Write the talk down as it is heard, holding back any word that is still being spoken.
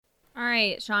All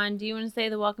right, Sean, do you want to say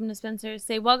the welcome to Spencer's?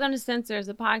 Say welcome to Spencer's,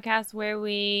 a podcast where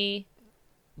we...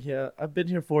 Yeah, I've been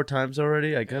here 4 times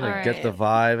already. I gotta All get the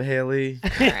right. vibe, Haley. All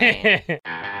right.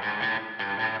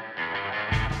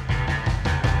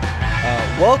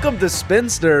 Welcome to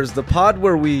Spinsters, the pod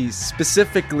where we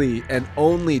specifically and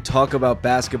only talk about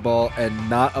basketball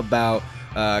and not about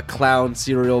clown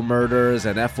serial murders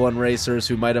and F1 racers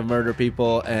who might have murdered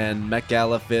people and Met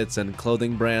Gala fits and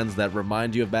clothing brands that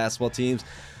remind you of basketball teams.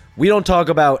 We don't talk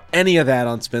about any of that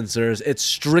on Spinsters. It's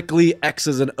strictly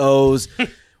X's and O's.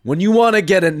 When you want to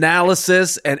get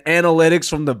analysis and analytics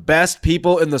from the best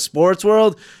people in the sports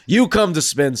world, you come to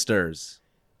Spinsters.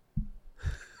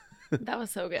 That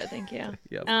was so good. Thank you.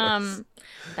 Yeah, of course.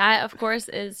 That, of course,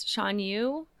 is Sean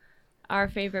Yu, our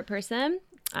favorite person.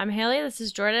 I'm Haley. This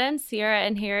is Jordan. Sierra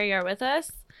and Harry are with us.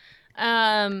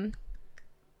 I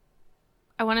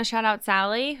want to shout out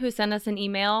Sally, who sent us an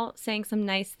email saying some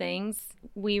nice things.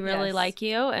 We really like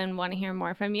you and want to hear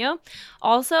more from you.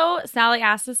 Also, Sally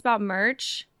asked us about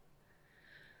merch.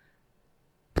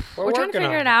 We're trying to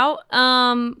figure it out.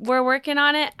 We're working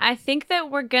on it. I think that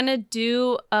we're going to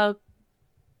do a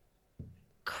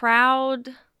crowd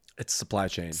It's supply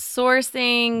chain.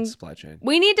 sourcing. Supply chain.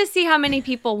 We need to see how many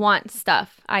people want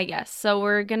stuff, I guess. So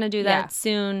we're going to do that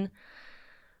soon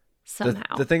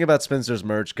somehow. The thing about Spinsters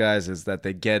merch, guys, is that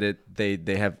they get it. They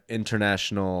have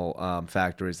international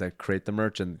factories that create the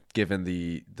merch, and given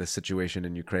the situation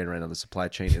in Ukraine right now, the supply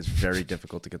chain is very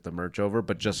difficult to get the merch over.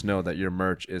 But just know that your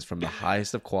merch is from the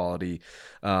highest of quality.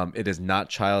 It is not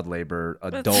child labor.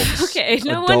 Adults, okay,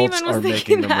 no one even was are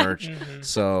thinking making the that. merch.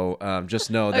 So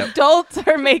just know that Adults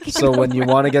are making. So when you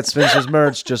want to get Spinsters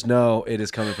merch, just know it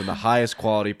is coming from the highest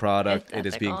quality product. It's It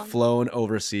is being ethical. flown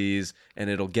overseas, and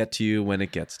it'll get to you when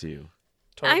it gets to you.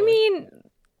 I mean,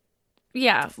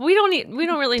 yeah, we don't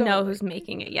really know who's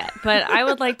making it yet, but I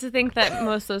would like to think that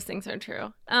most of those things are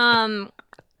true.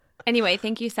 Anyway,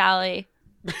 thank you, Sally.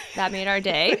 That made our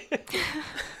day.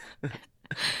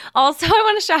 Also, I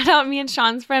want to shout out me and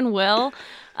Sean's friend Will,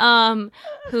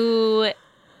 who,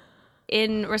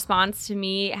 in response to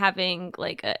me having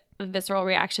like a visceral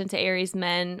reaction to Aries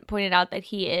men, pointed out that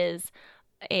he is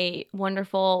a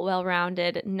wonderful,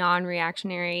 well-rounded,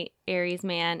 non-reactionary Aries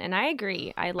man, and I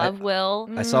agree. I love Will.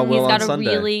 I saw Will He's on got a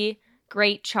Sunday. really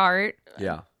great chart.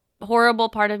 Yeah. Horrible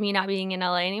part of me not being in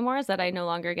LA anymore is that I no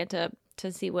longer get to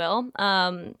see Will.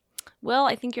 Will,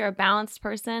 I think you're a balanced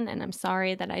person, and I'm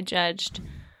sorry that I judged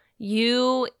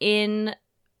you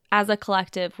as a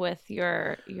collective with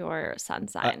your sun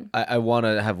sign. I want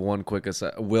to have one quick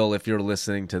aside. Will, if you're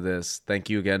listening to this, thank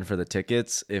you again for the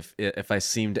tickets. If I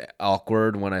seemed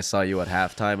awkward when I saw you at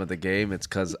halftime of the game, it's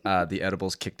because the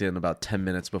edibles kicked in about 10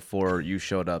 minutes before you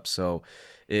showed up. So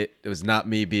it was not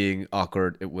me being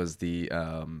awkward. It was the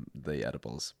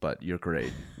edibles. But you're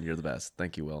great. You're the best.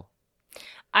 Thank you, Will.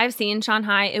 I've seen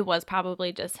Shanghai. It was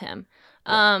probably just him.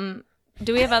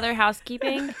 Do we have other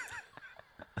housekeeping?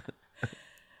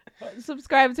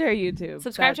 Subscribe to our YouTube.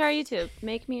 Subscribe to our YouTube.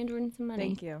 Make me and Jordan some money.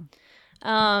 Thank you.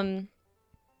 After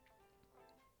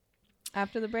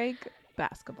the break,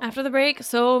 basketball. After the break,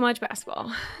 so much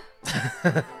basketball.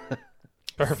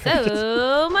 Perfect.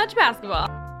 So much basketball.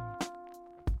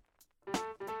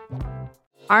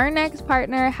 Our next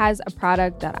partner has a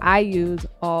product that I use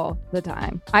all the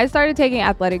time. I started taking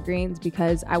Athletic Greens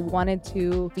because I wanted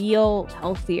to feel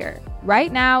healthier.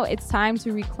 Right now, it's time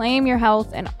to reclaim your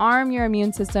health and arm your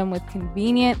immune system with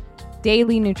convenient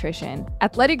daily nutrition.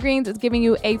 Athletic Greens is giving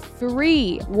you a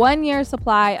free 1-year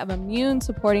supply of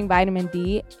immune-supporting vitamin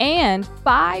D and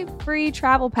 5 free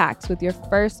travel packs with your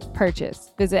first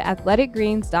purchase. Visit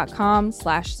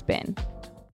athleticgreens.com/spin.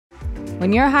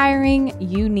 When you're hiring,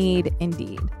 you need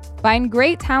Indeed. Find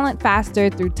great talent faster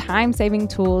through time-saving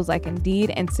tools like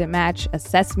Indeed Instant Match,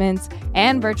 assessments,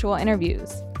 and virtual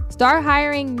interviews. Start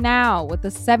hiring now with a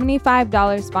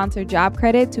 $75 sponsored job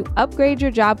credit to upgrade your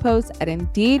job post at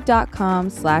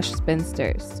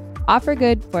Indeed.com/spinsters. Offer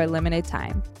good for a limited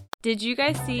time. Did you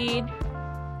guys see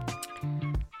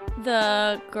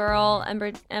the girl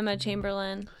Emma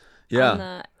Chamberlain?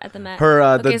 Yeah. At the Met. Her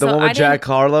Okay, the so one I with Jack didn't-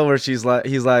 Harlow where he's like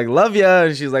love ya,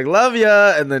 and she's like love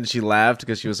ya, and then she laughed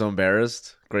because she was so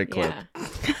embarrassed. Great clip. Yeah.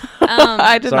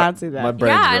 I did Sorry, not see that. my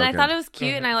brain's Yeah, and I broken. thought it was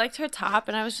cute, and I liked her top,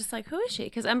 and I was just like, who is she?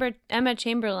 Because Emma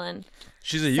Chamberlain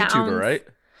She's a YouTuber, sounds- right?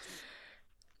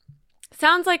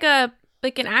 sounds like an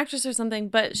actress or something,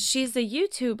 but she's a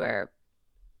YouTuber.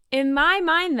 In my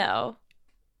mind, though,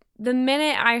 the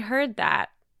minute I heard that,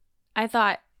 I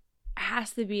thought, it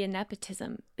has to be a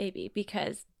nepotism baby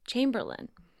because Chamberlain.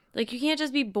 Like, you can't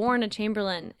just be born a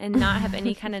Chamberlain and not have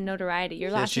any kind of notoriety.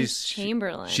 Your last name's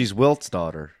Chamberlain. She's Wilt's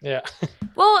daughter. Yeah.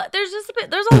 Well, there's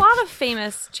a lot of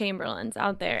famous Chamberlains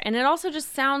out there, and it also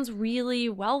just sounds really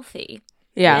wealthy.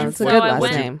 Yeah, And it's a so good I last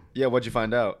went- name. Yeah, what'd you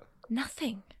find out?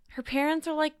 Nothing. Her parents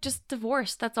are like just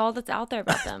divorced. That's all that's out there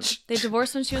about them. They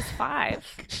divorced when she was 5.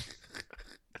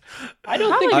 I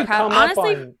don't think Probably you come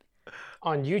honestly- up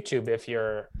on YouTube if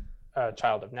you're a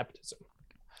child of nepotism.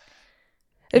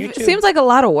 It YouTube- seems like a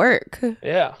lot of work.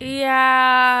 Yeah.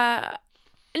 Yeah.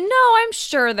 No, I'm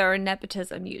sure there are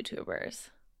nepotism YouTubers.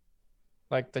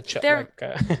 Like the They're-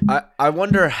 I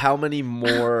wonder how many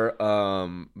more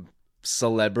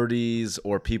celebrities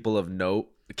or people of note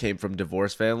came from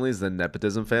divorced families than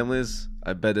nepotism families.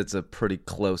 I bet it's a pretty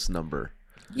close number.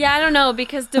 Yeah, I don't know,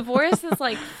 because divorce is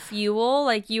like fuel.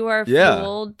 Like, you are Yeah.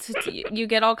 fueled you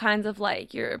get all kinds of,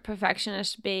 like, you're a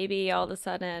perfectionist baby all of a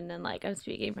sudden, and, like, I'm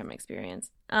speaking from experience.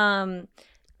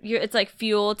 It's like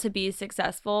fuel to be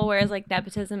successful, whereas, like,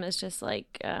 nepotism is just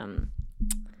like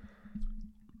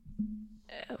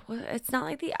it's not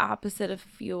like the opposite of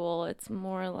fuel. It's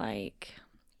more like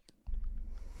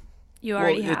you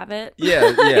already have it.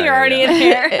 Yeah, yeah. You're already yeah. in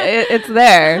here. It's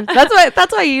there.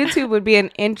 That's why YouTube would be an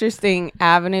interesting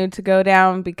avenue to go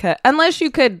down, because unless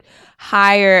you could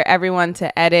hire everyone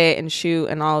to edit and shoot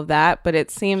and all of that, but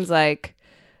it seems like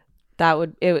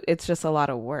it's just a lot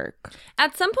of work.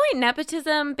 At some point,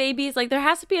 nepotism babies, like, there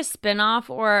has to be a spinoff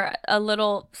or a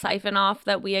little siphon off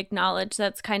that we acknowledge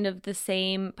that's kind of the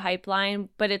same pipeline,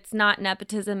 but it's not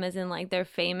nepotism as in, like, they're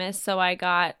famous, so I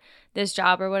got this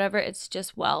job or whatever. It's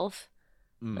just wealth.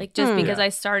 Like, just because I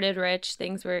started rich,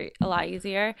 things were a lot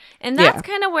easier. And that's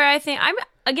kind of where I think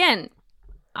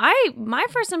my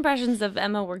first impressions of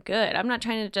Emma were good. I'm not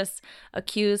trying to just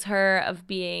accuse her of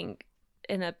being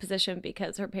in a position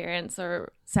because her parents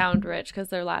sound rich because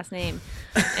their last name,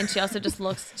 and she also just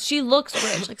looks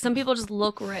rich. Like, some people just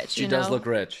look rich. She does look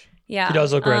rich. Yeah, She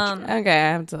does look rich. Okay,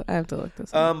 I have to look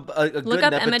this up. Look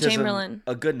up Emma Chamberlain.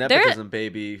 A good nepotism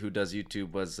baby who does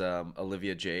YouTube was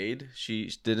Olivia Jade.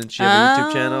 She have a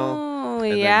YouTube channel. Oh,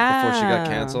 And yeah. then before she got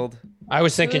canceled. I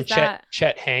was thinking Who's that?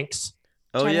 Chet Hanks.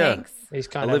 Oh Chet yeah. Hanks. He's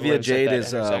kind Olivia of lives at Jade that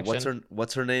is intersection.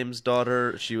 what's her name's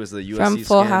daughter? She was the USC From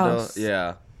Full scandal. House.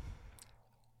 Yeah.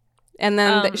 And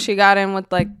then she got in with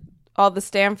like all the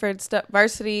Stanford stuff,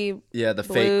 varsity. Yeah, the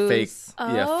Blues. fake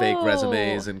Oh.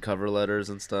 resumes and cover letters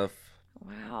and stuff.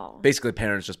 Wow. Basically,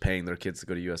 parents just paying their kids to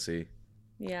go to USC.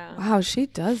 Yeah. Wow, she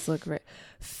does look rich.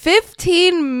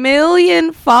 15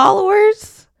 million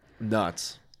followers.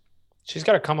 Nuts. She's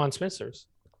got to come on Spinsters.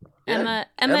 Emma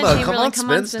Emma, Chamberlain, come on, come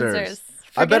on, Spinsters. Spinsters.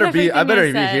 I better Forget be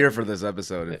everything I said. here for this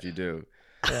episode if you do.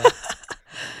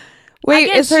 Wait,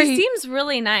 Again, is her? she seems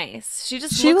really nice. She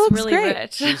She looks looks really great.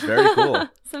 rich. She's very cool.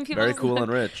 Some people Very just cool look,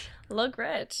 and rich. look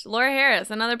rich. Laura Harris,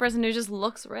 another person who just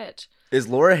looks rich. Is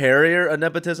Laura Harrier a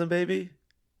nepotism baby?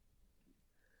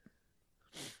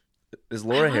 Is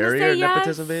Laura wanna Harrier say a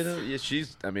nepotism yes. baby? Yeah,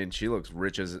 she looks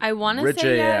rich as I want to rich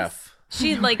say AF. yes.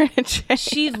 She like Rich.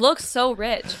 she looks so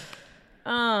rich.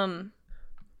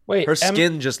 Wait, Her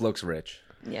skin just looks rich.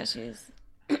 Yeah, she's.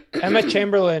 Emma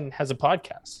Chamberlain has a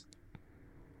podcast.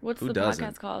 What's Who the doesn't?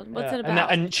 podcast called? What's Yeah. it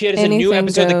about? And she has a new Anything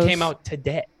episode that goes. came out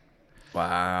today.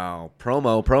 Wow.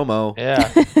 Promo. Yeah.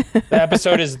 The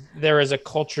episode is There is a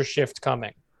Culture Shift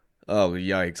Coming. Oh,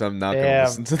 yikes. I'm not going to Damn.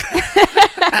 listen to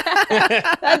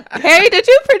that. Harry, did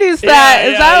you produce that?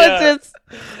 Is yeah, that yeah. what this?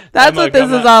 That's Emma, what this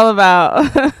come is on. all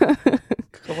about.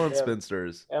 Come on,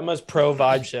 Spinsters. Emma's pro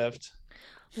vibe shift.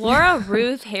 Laura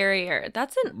Ruth Harrier.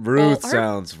 That's an Ruth her-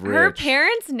 sounds rich. Her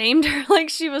parents named her like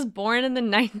she was born in the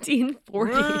 1940s.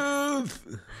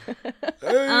 Ruth!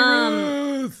 Hey,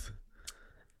 Ruth!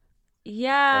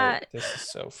 Yeah. Oh, this is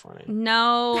so funny.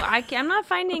 No, I'm not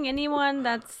finding anyone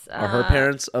that's. Are her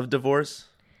parents of divorce?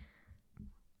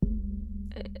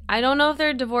 I don't know if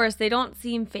they're divorced. They don't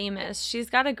seem famous. She's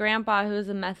got a grandpa who's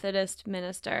a Methodist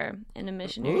minister and a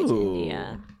missionary to Ooh.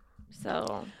 India.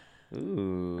 So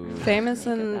Ooh. Famous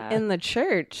Think of in that. in the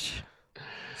church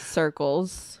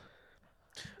circles.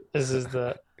 This is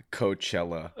the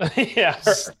Coachella. yeah.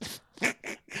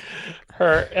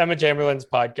 Her Emma Chamberlain's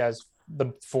podcast.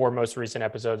 The 4 most recent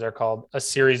episodes are called A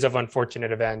Series of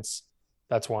Unfortunate Events.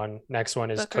 That's one. Next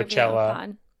one is book review Coachella.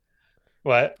 pod.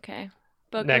 What? Okay.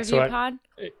 Book Next review one. pod.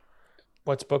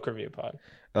 What's book review pod?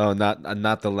 Oh, not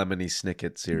the Lemony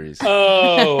Snicket series.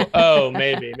 Oh,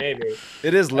 maybe.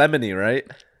 It is Lemony, right?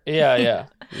 Yeah.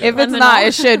 If it's Lemonade. not,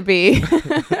 it should be.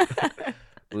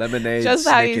 Lemonade. Just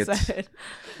how you Snicket. said it.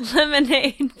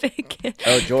 Lemonade Bigot.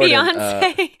 Oh, Jordan.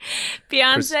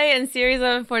 Beyonce and Series of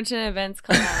Unfortunate Events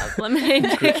collab.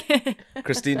 Lemonade Bigot.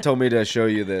 Christine told me to show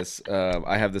you this.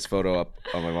 I have this photo up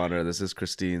on my monitor. This is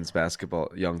Christine's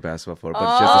young basketball photo, but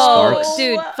it's just the sparks.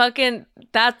 Dude, fucking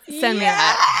send me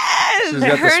that. She's got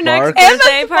the Her next sparks.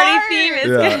 birthday party theme is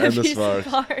Yeah, gonna and the be sparks.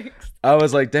 sparks. I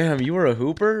was like, damn, you were a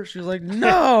hooper? She was like,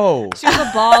 no. She was a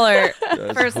baller.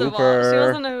 That's First of all, she hooper.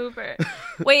 wasn't a hooper.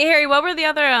 Wait, Harry, what were the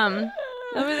other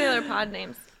pod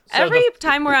names? So Every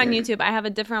time we're on YouTube, I have a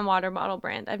different water bottle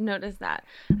brand. I've noticed that.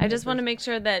 I just want to make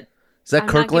sure that, Is that I'm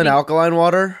not Kirkland giving- alkaline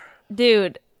water?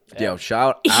 dude. Yo,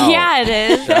 shout out. Yeah, it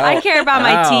is. I care about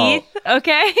my out. teeth.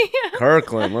 Okay.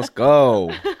 Kirkland, let's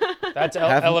go. That's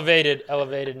Haven't-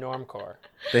 elevated normcore.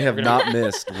 They have not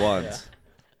missed once.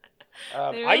 They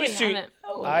I really used to. haven't.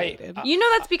 I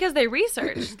That's because they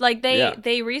researched. Like Yeah.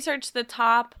 they research the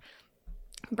top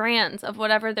brands of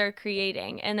whatever they're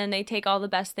creating, and then they take all the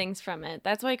best things from it.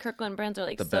 That's why Kirkland brands are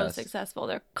like The so best. successful.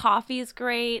 Their coffee's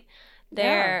great.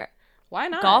 Their Why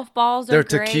not? golf balls are Their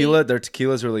great.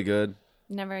 tequila's really good.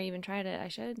 Never even tried it. I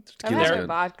should. I've Tequila's had their good.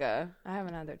 vodka. I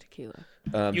haven't had their tequila.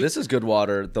 This is good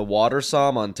water. The water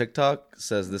som on TikTok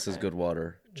says this is good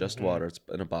water. Just water. It's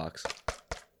in a box.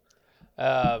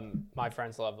 my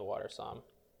friends love the water som.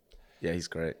 Yeah, he's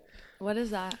great. What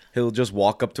is that? He'll just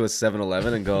walk up to a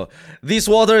 7-Eleven and go, "This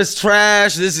water is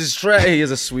trash. This is trash." He has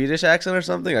a Swedish accent or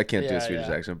something. I can't do Yeah, a Swedish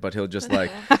yeah. accent, but he'll just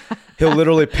like, he'll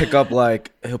literally pick up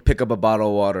a bottle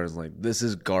of water and is like, "This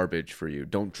is garbage for you.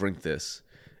 Don't drink this."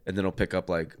 And then he'll pick up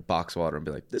like box water and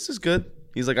be like, "This is good."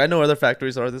 He's like, "I know other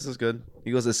factories are. This is good."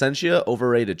 He goes, "Essentia,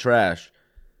 overrated, trash."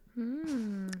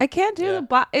 I can't do Yeah. the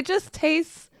box. It just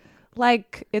tastes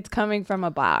like it's coming from a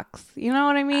box. You know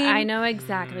what I mean? I know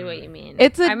exactly what you mean.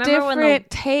 It's I a remember when different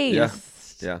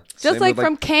taste. Yeah. Just Same like with,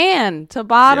 from can to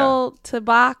bottle to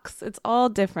box, it's all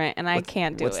different, and I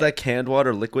can't do what's it. that canned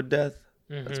water? Liquid Death.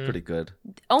 Mm-hmm. That's pretty good.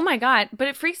 Oh my god! But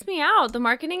it freaks me out. The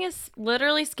marketing is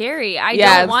literally scary. I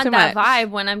Yeah, don't it's want too that much. vibe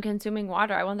when I'm consuming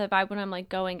water. I want that vibe when I'm like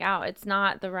going out. It's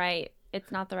not the right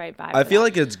vibe. I for feel that.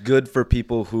 like it's good for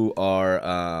people who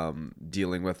are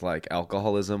dealing with like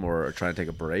alcoholism or are trying to take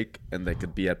a break, and they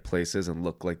could be at places and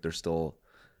look like they're still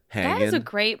hanging. that is a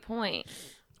great point.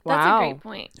 That's Wow. a great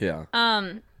point. Yeah.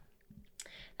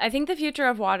 I think the future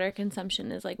of water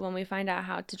consumption is like when we find out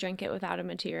how to drink it without a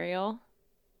material,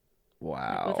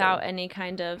 Wow. without any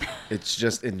kind of. It's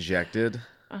just injected.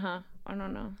 I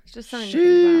don't know. It's just something to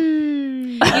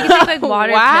think about. You can take like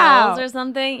water Wow. pills or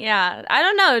something. Yeah, I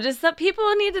don't know. Just that people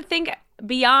need to think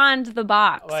beyond the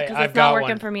box Wait, because I've it's got not working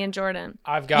one. for me and Jordan.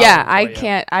 I've got Yeah, one for I you.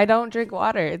 can't. I don't drink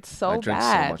water. It's so I drink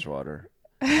bad. so much water.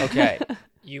 Okay.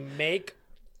 You make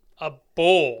a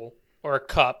bowl or a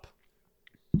cup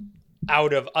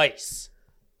out of ice,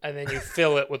 and then you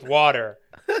fill it with water.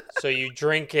 So you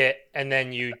drink it, and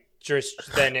then you just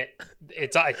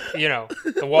it's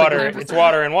the water. It's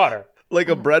water and water. Like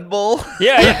a bread bowl.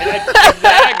 Yeah,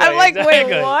 exactly. I'm like,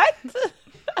 exactly. wait, what?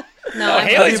 No, Oh,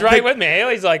 Haley's right with me.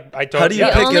 Haley's like, I told How do you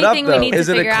the pick only it up, thing though? we need Is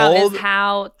to it figure cold? out is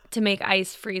how to make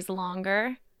ice freeze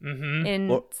longer Mm-hmm.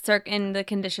 in the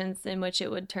conditions in which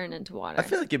it would turn into water. I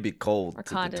feel like it'd be cold Or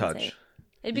to the condensate. touch.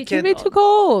 It'd be you too can't- It'd be too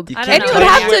cold. You I can't don't know. And you would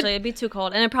touch have to. Actually, it'd be too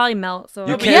cold, and it'd probably melt. So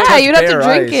You it'd be- can't Yeah, touch you'd have to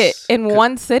bare drink it ice. in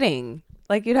one sitting.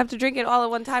 Like you'd have to drink it all at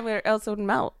one time, or else it would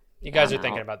melt. You guys are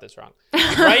thinking about this wrong.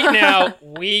 Right now,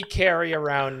 we carry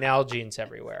around Nalgene's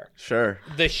everywhere. Sure.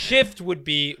 The shift would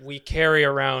be we carry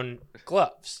around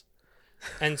gloves.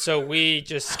 And so we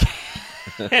just...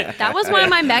 That was one of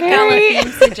my Met Gala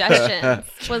theme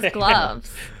suggestions. Was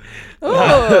gloves. Ooh.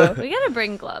 We gotta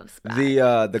bring gloves back.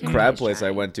 The Can crab we place try?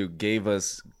 I went to gave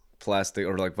us plastic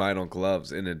or like vinyl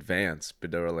gloves in advance,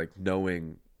 but they were like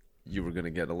knowing you were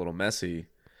gonna get a little messy.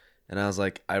 And I was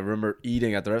like, I remember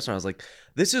eating at the restaurant. I was like,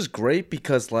 this is great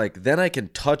because like then I can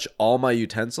touch all my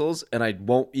utensils and I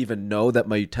won't even know that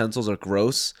my utensils are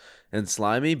gross and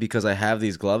slimy because I have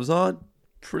these gloves on.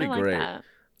 Pretty I like great. that.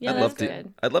 Yeah, I'd that's love to.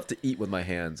 good. I'd love to eat with my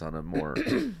hands on a more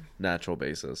natural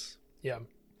basis. Yeah.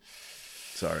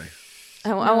 Sorry. I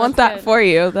No, want that's that good. for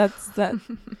you. That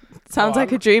sounds Oh,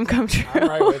 like a dream come true. I'm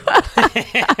right with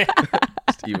you.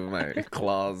 Just eat with my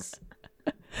claws.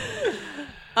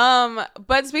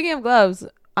 But speaking of gloves,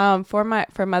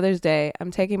 for Mother's Day,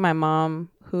 I'm taking my mom,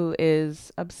 who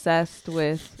is obsessed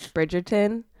with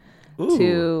Bridgerton, Ooh.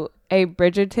 to a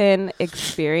Bridgerton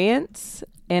experience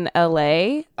in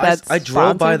LA. That's I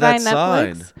drove by sponsored that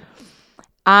Netflix.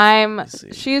 sign.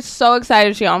 See. She's so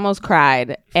excited she almost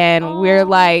cried, and we're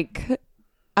like,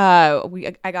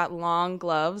 I got long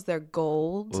gloves. They're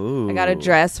gold. I got a Ooh.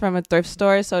 dress from a thrift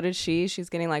store. So did she. She's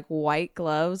getting like white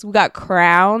gloves. We got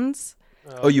crowns.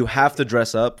 Oh, you have to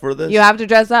dress up for this? You have to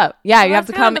dress up. Yeah, you Well, have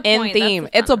to that's kind come of the in point. That's theme.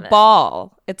 the It's a fun of it.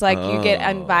 ball. It's like you get Oh.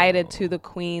 invited to the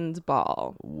queen's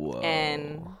ball. Whoa.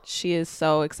 And she is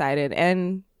so excited.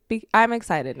 And I'm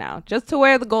excited now just to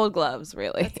wear the gold gloves,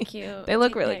 really. That's cute. They look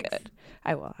Take really pics. good.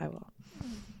 I will.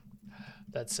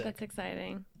 That's it. That's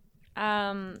exciting.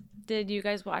 Did you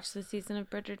guys watch the season of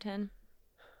Bridgerton?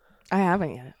 I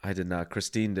haven't yet. I did not.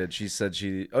 Christine did. She said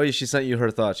she sent you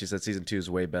her thoughts. She said season 2 is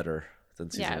way better than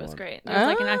season 1. Yeah, it was great. There was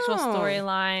like an actual Oh.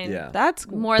 storyline. Yeah. That's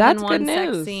More that's than one good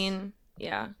sex news. scene.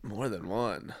 Yeah. More than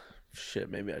one. Shit,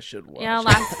 maybe I should watch. Yeah,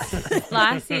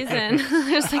 last season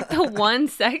there's like the one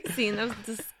sex scene that was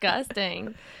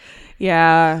disgusting.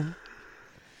 Yeah.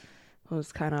 It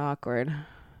was kind of awkward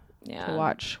Yeah. to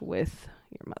watch with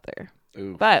your mother.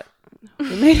 Ooh. But we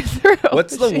made it through.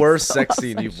 What's the She's worst so sex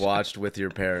scene awesome. you've watched with your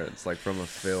parents, like from a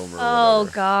film or Oh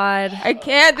whatever? God. I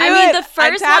can't do I it. mean, the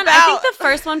first tap one. I think out. the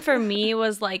first one for me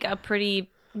was like a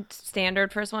pretty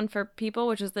standard first one for people,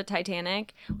 which was the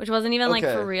Titanic, which wasn't even like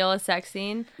Okay. for real a sex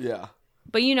scene. Yeah.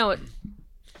 But you know what?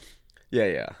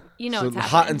 Yeah. You know So what's happening.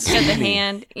 hot and You got the steamy.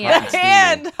 hand. The Yeah.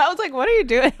 hand. I was like, what are you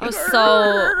doing? I was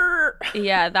so.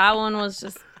 Yeah, that one was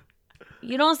just.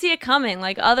 You don't see it coming.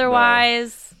 Like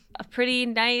otherwise, a pretty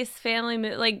nice family.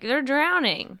 Like they're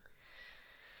drowning.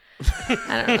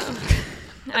 I don't know.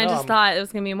 I just thought it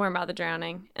was gonna be more about the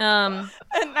drowning. A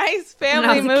nice When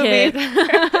I family was a movie.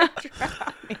 kid.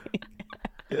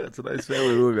 Yeah, it's a nice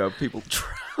family movie about people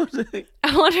drowning.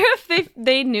 I wonder if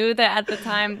they knew that at the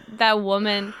time that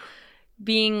woman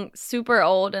being super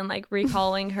old and like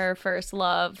recalling her first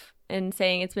love and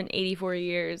saying it's been 84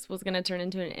 years was gonna turn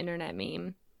into an internet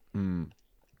meme.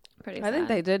 Pretty sad. I think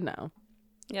they did know.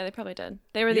 Yeah, they probably did.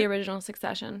 They were the original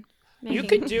Succession. You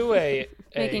could do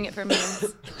making it for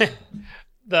memes.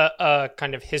 the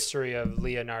kind of history of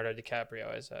Leonardo DiCaprio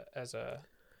as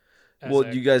Well,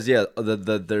 a- you guys, yeah,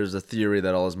 there's a theory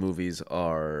that all his movies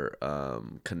are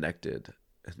connected,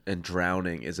 and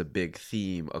drowning is a big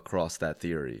theme across that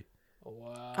theory.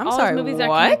 Wow. I'm All sorry, his movies what?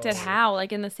 are connected. How?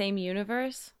 Like in the same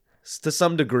universe? To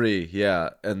some degree, yeah.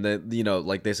 And then,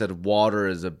 like they said, water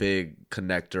is a big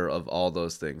connector of all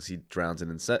those things. He drowns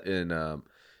in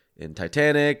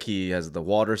Titanic. He has the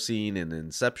water scene in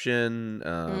Inception.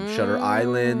 Shutter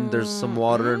Island, there's some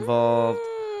water involved.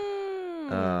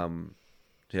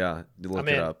 Yeah, you look I'm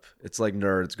it in. up. It's like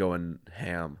nerds going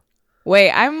ham.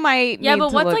 Wait, I might Yeah, need but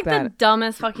to what's look like that the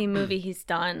dumbest fucking movie he's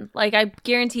done? Like I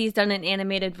guarantee he's done an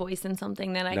animated voice in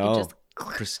something that I No, could just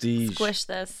prestige. squish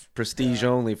this. Prestige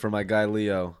only for my guy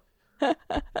Leo.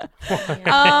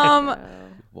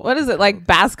 What is it, like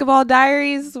Basketball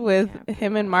Diaries with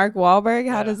him and Mark Wahlberg?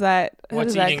 How does that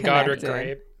What's that eating Godric connect in?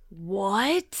 Grape?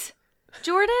 What?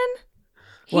 Jordan?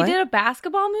 He What? did a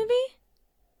basketball movie?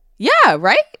 Yeah,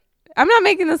 right? I'm not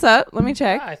making this up. Let me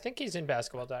check. Yeah, I think he's in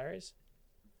Basketball Diaries.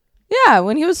 Yeah,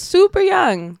 when he was super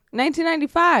young,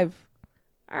 1995.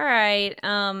 All right,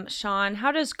 Sean,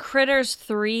 how does Critters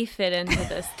 3 fit into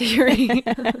this theory?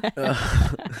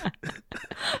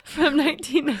 From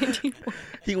 1991.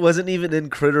 He wasn't even in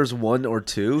Critters 1 or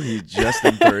 2. He's just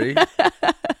in 3.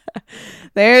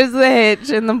 There's the hitch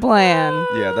in the plan.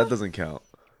 Yeah, that doesn't count.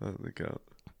 That doesn't count.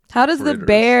 How does the Critters.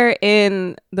 bear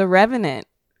in The Revenant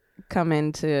come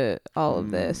into all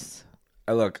of this?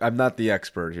 I'm not the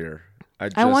expert here.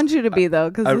 I want you to be, though,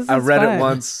 because I read fun. it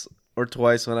once or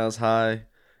twice when I was high,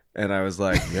 and I was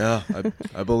like, yeah,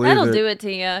 I believe That'll it. do it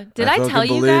to you. Did I tell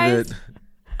fucking you believe guys it.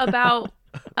 about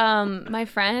my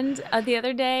friend the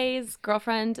other day's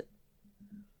girlfriend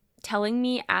telling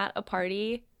me at a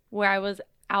party where I was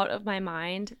out of my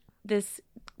mind this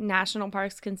national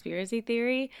parks conspiracy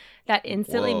theory that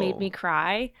instantly made Whoa. me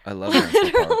cry? I love national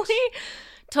parks. Literally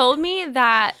told me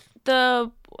that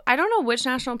I don't know which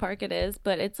national park it is,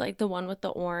 but it's like the one with the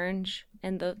orange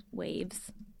and the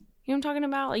waves. You know what I'm talking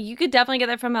about? Like you could definitely get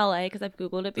that from LA because I've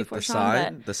Googled it before, The Sean.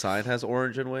 sign, But the sign has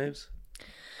orange and waves.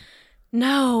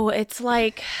 no, it's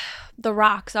like the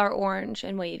rocks are orange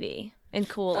and wavy and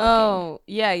cool looking. Oh,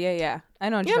 yeah. I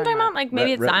know what You know what I'm talking about? Like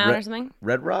maybe it's Zion or something.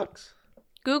 Red Rocks.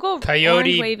 Google Coyote-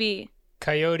 orange wavy.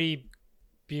 Coyote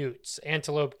Buttes,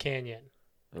 Antelope Canyon.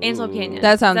 Antelope Ooh. Canyon.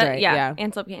 That sounds Is right, yeah.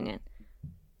 Antelope Canyon.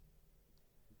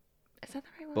 Is that the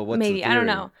right one? But what's the Maybe. I don't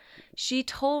theory? know. She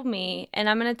told me, and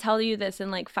I'm going to tell you this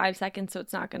in like 5 seconds so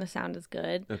it's not going to sound as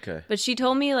good. Okay. But she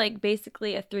told me like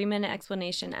basically a 3-minute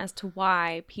explanation as to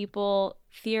why people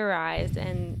theorize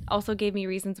and also gave me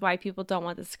reasons why people don't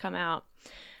want this to come out.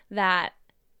 That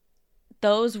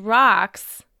those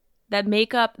rocks that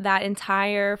make up that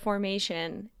entire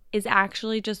formation is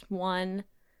actually just one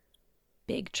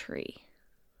big tree.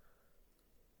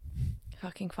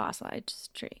 fucking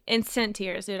fossilized tree. Instant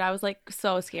tears, dude. I was like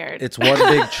so scared. It's one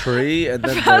big tree, and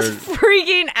then I was there's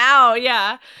freaking out.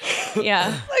 Yeah. Yeah.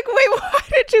 Like, wait, why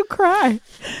did you cry?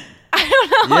 I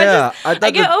don't know. yeah.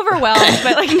 I get overwhelmed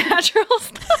by like natural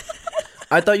stuff.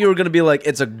 I thought you were gonna be like,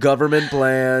 it's a government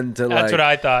plan to That's like what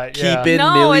I thought. keep Yeah. in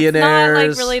No, millionaires. it's not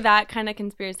like really that kind of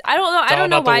conspiracy. I don't know. I all don't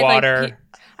know about the why. water. Like,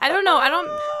 I don't know. I don't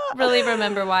really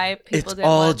remember why people It's didn't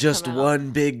all want it to just come out. one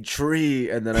big tree,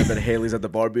 and then I bet Haley's at the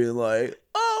bar being like,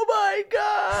 "Oh my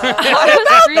god, I was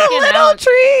freaking out.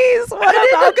 trees? What I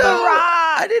about need to the go!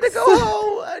 rocks? I need to go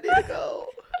home! I need to go!"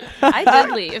 I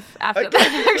did leave after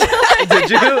that. Actually.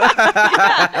 Did you?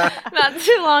 Not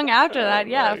too long after that.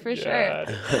 Yeah, Oh my for sure.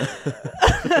 God.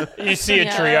 You see a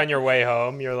tree Yeah. on your way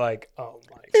home, you're like, oh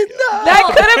my God. That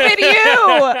could have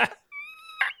been you.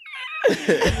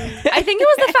 I think it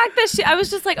was the fact that I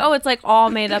was just like, oh, it's like all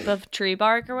made up of tree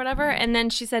bark or whatever. And then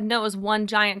she said, no, it was one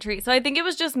giant tree. So I think it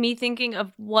was just me thinking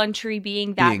of one tree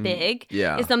being that big.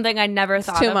 yeah. Is something I never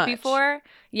thought too of much. before.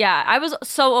 Yeah, I was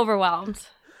so overwhelmed.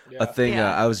 A thing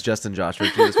Yeah. I was just in Joshua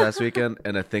Tree this past weekend,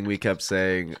 and a thing we kept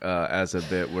saying as a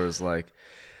bit was like,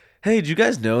 "Hey, did you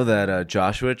guys know that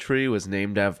Joshua Tree was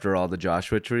named after all the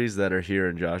Joshua trees that are here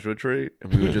in Joshua Tree?"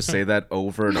 And we would just say that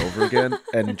over and over again,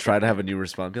 and try to have a new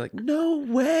response. Be like, "No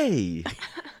way!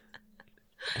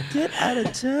 Get out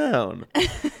of town!"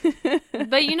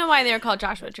 But you know why they were called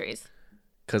Joshua trees?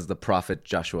 Because the prophet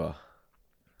Joshua.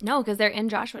 No, because they're in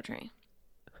Joshua Tree.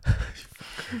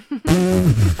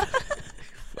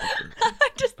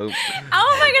 Oh,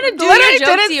 How am I going to do Literally your joke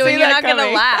didn't to you see and you're that not going to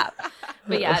coming. laugh?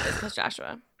 But yeah, it is because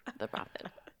Joshua, the prophet.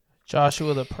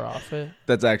 Joshua the prophet.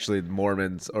 that's actually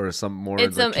Mormons or some Mormons.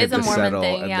 It's that a came to Mormon settle,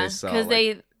 thing, and yeah. they saw, Because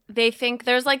like, they think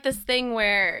there's like this thing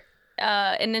where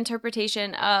an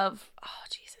interpretation of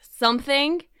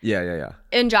something yeah.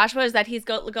 in Joshua is that he's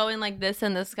going like this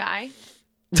in the sky.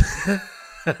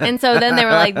 And so then they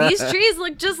were like, these trees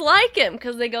look just like him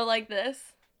because they go like this.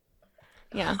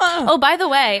 Yeah. Oh, by the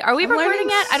way, are we I'm recording learning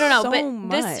yet? I don't know, so but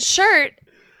much. this shirt.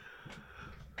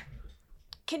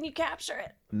 Can you capture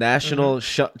it? National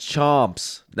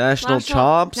chomps. National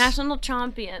chomps. National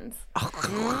champions.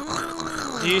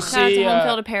 Do you Shout out to see? Home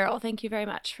Field Apparel. Thank you very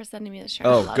much for sending me this shirt.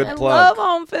 Oh, I love good it. I plug. love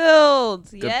home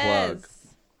fields. Good yes. plug.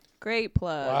 Great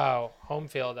plug. Wow, home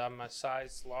field. I'm a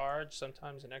size large,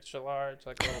 sometimes an extra large,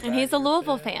 like a little. And he's a baggy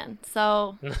Louisville fit. fan,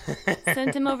 so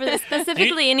send him over there.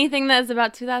 Specifically, anything that's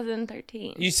about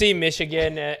 2013. You see,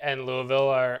 Michigan and Louisville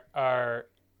are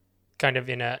kind of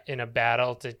in a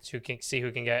battle to see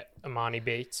who can get Amani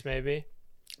Bates, maybe.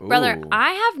 Brother, Ooh.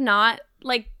 I have not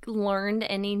learned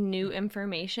any new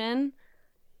information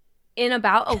in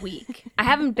about a week. I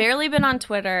haven't barely been on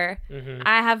Twitter. Mm-hmm.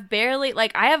 I have barely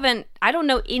I don't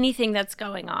know anything that's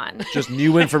going on. Just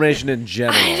new information in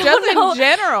general. Just know. in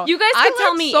general. You guys I could tell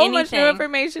learned me so much new anything.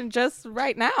 information just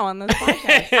right now on this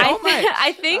podcast.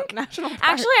 I think about national parks.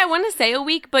 actually I want to say a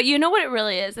week, but you know what it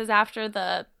really is after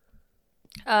the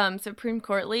Supreme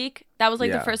Court leak. That was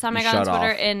Yeah, the first time I you got on shut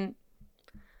Twitter off. in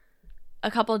a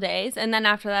couple days, and then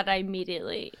after that I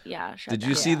immediately shut Did down.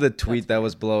 you see the tweet that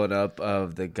was blowing up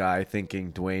of the guy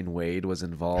thinking Dwayne Wade was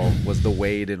involved? Was the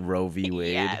Wade in Roe v.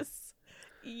 Wade?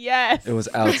 Yes. It was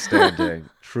outstanding.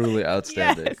 Truly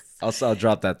outstanding. Yes. I'll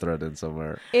drop that thread in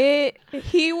somewhere.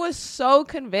 He was so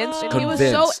convinced, and he was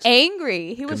so Convinced.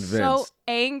 angry. He was so Convinced.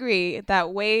 angry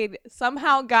that Wade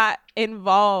somehow got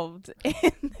involved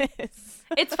in this.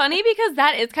 It's funny because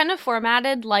that is kind of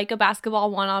formatted like a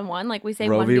basketball one-on-one. Like we say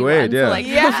Roe 1v1. v. Wade, yeah. So like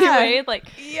Yeah. Roe v. Wade, like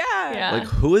Yeah. Like,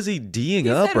 who is he D'ing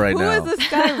He up said, right Who now? is this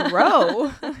guy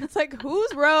Roe? It's like,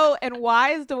 who's Roe, and why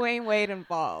is Dwayne Wade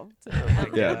involved?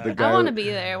 Yeah, the guy. I want to be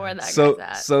there where that so guy's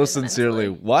at. so sincerely.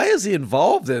 mentally. Why is he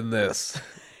involved in this?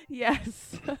 Yes.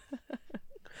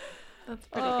 That's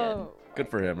pretty good. Oh. Good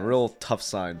for him. A real tough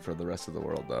sign for the rest of the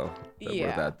world, though. That we're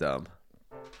Yeah. that dumb.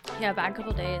 Yeah, bad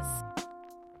couple days.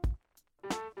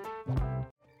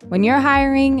 When you're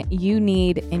hiring, you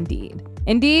need Indeed.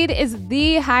 Indeed is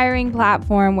the hiring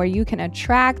platform where you can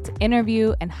attract,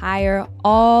 interview, and hire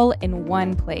all in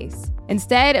one place.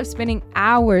 Instead of spending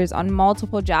hours on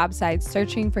multiple job sites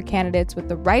searching for candidates with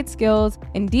the right skills,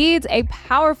 Indeed's a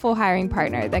powerful hiring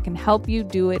partner that can help you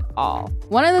do it all.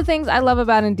 One of the things I love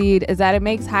about Indeed is that it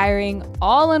makes hiring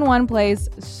all in one place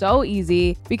so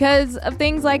easy because of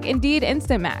things like Indeed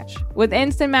Instant Match. With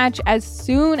Instant Match, as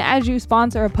soon as you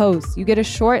sponsor a post, you get a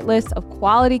short list of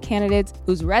quality candidates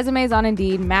whose resumes on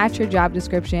Indeed match your job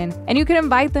description, and you can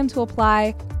invite them to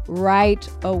apply right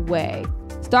away.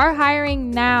 Start hiring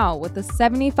now with a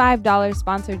 $75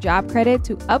 sponsored job credit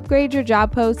to upgrade your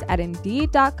job post at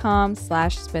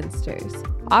Indeed.com/spinsters.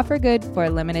 Offer good for a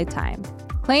limited time.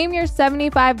 Claim your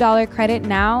 $75 credit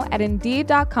now at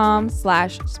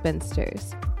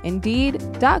Indeed.com/spinsters.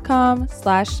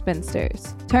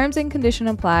 Indeed.com/spinsters. Terms and conditions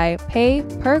apply. Pay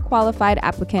per qualified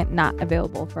applicant. Not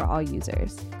available for all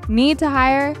users. Need to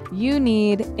hire? You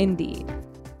need Indeed.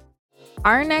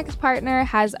 Our next partner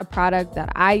has a product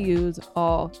that I use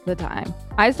all the time.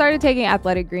 I started taking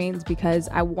Athletic Greens because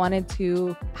I wanted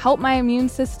to help my immune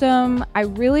system. I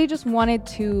really just wanted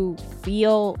to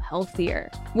feel healthier.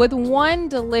 With one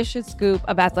delicious scoop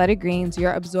of Athletic Greens,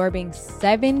 you're absorbing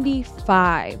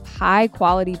 75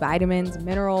 high-quality vitamins,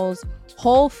 minerals,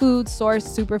 whole food source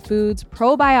superfoods,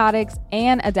 probiotics,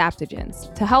 and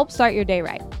adaptogens to help start your day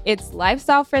right. It's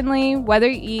lifestyle friendly, whether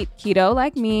you eat keto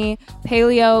like me,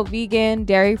 paleo, vegan,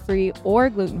 dairy-free, or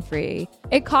gluten-free.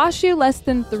 It costs you less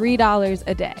than $3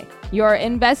 a day. You're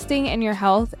investing in your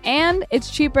health, and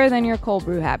it's cheaper than your cold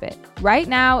brew habit. Right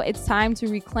now, it's time to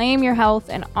reclaim your health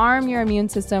and arm your immune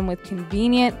system with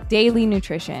convenient daily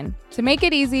nutrition. To make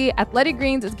it easy, Athletic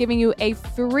Greens is giving you a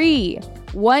free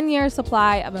 1-year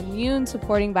supply of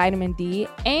immune-supporting vitamin D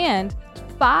and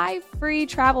 5 free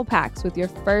travel packs with your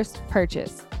first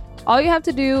purchase. All you have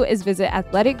to do is visit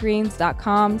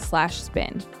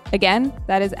athleticgreens.com/spin. Again,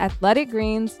 that is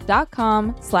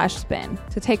athleticgreens.com/spin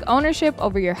to take ownership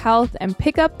over your health and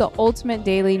pick up the ultimate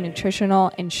daily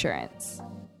nutritional insurance.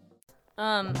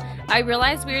 I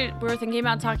realized we were thinking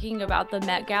about talking about the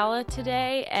Met Gala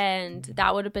today, and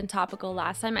that would have been topical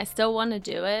last time. I still want to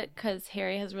do it because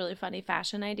Harry has really funny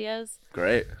fashion ideas.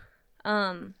 Great.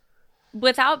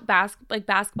 Without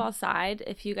basketball side,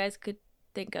 if you guys could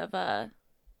think of a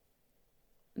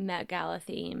Met Gala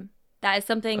theme, that is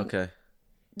something. Okay.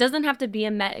 Doesn't have to be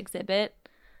a Met exhibit.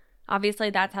 Obviously,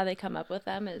 that's how they come up with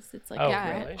them. It's like Oh,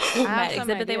 a really? Met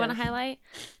exhibit they want to highlight.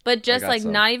 But just like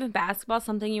some. not even basketball,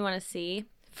 something you want to see.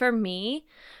 For me,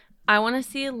 I want to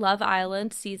see Love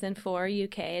Island Season 4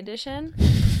 UK edition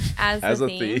as the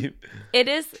theme. It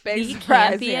is Big the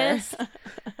surprise here. campiest.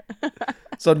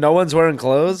 So no one's wearing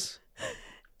clothes?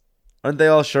 Aren't they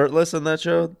all shirtless in that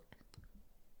show?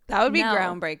 That would be No.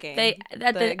 groundbreaking.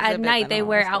 At night they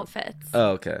wear outfits. Oh,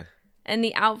 okay. And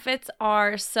the outfits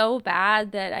are so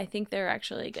bad that I think they're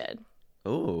actually good,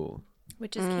 Ooh.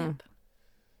 which is camp.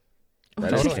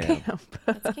 That is Totally. camp.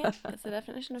 That's camp. That's the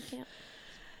definition of camp.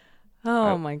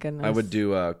 Oh my goodness. I would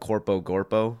do corpo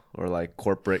gorpo or like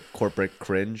corporate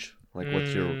cringe. Like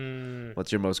what's your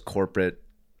most corporate?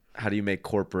 How do you make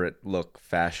corporate look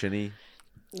fashiony?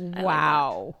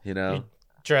 Wow. You know? You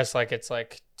dress like it's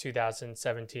like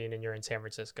 2017 and you're in San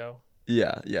Francisco.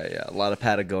 Yeah. A lot of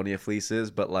Patagonia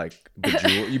fleeces, but like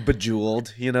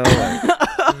bejeweled, you know, like,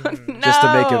 just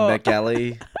to make him Met Gala.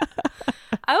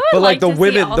 I would But like to the see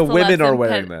women also are Lesson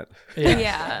wearing Pen-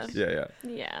 that. Yeah.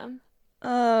 Yeah.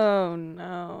 Oh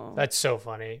no. That's so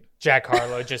funny. Jack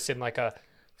Harlow just in like a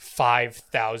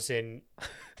 5,000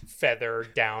 feather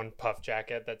down puff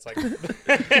jacket. That's like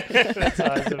the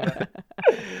size of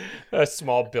a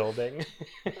small building.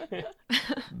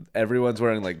 Everyone's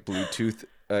wearing like Bluetooth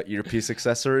earpiece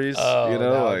accessories. Oh, you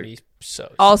know, that would like be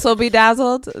so Also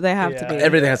bedazzled. They have to Yeah. be.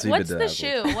 everything has to be What's the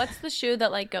bedazzled. shoe? What's the shoe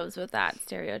that like goes with that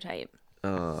stereotype?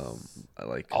 I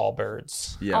like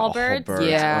Allbirds. yeah, Allbirds?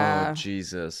 Yeah. Oh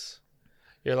Jesus.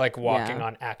 You're like walking Yeah.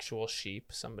 on actual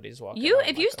sheep. Somebody's walking. You on, if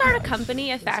like, you a- start a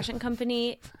company, a fashion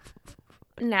company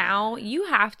now, you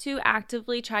have to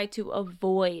actively try to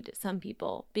avoid some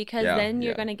people because Yeah, then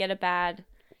you're yeah. gonna get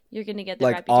you're gonna get the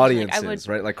Like reputation. audiences,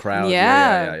 Like, right? Like crowds.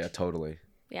 Yeah. Yeah, totally.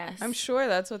 Yes. I'm sure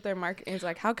that's what their marketing is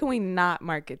like. How can we not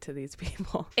market to these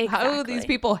people? How do Exactly. these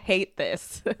people hate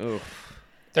this? Oof.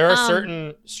 There are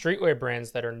certain streetwear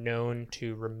brands that are known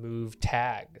to remove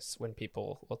tags when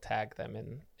people will tag them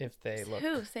in if they look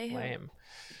Who? Say who? lame.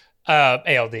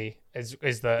 ALD is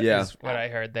Yeah. what I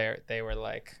heard. They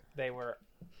were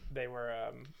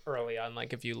early on.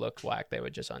 Like if you looked whack, they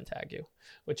would just untag you,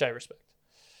 which I respect.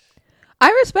 I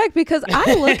respect because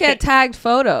I look at tagged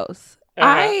photos.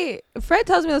 Fred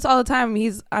tells me this all the time.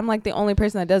 I'm like the only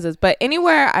person that does this. But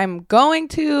anywhere I'm going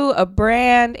to, a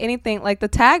brand, anything, like the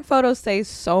tag photos say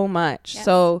so much. Yes.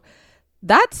 So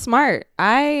that's smart.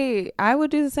 I would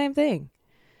do the same thing.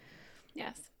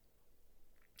 Yes.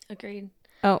 Agreed.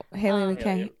 Oh, Haley, we Yeah,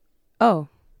 can't. yeah. Oh,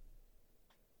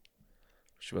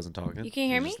 She wasn't talking. You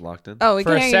can't hear She's me? just locked in. we For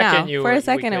can a hear you second, now. For a we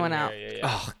second, it couldn't went hear out. you, yeah.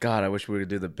 Oh God, I wish we would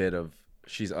do the bit of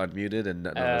she's unmuted and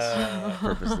none of us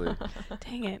purposely.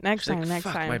 Dang it! Next She's like, time. Next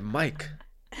fuck, time. my mic.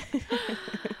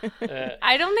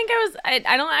 I don't think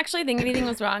I don't actually think anything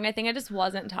was wrong. I think I just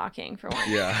wasn't talking for once.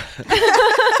 Yeah.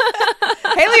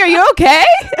 Haley, are you okay?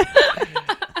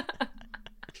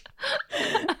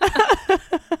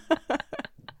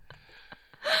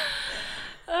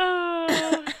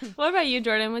 What about you,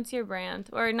 Jordan? What's your brand?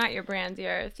 Or not your brand,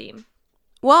 your theme?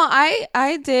 Well,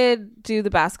 I did do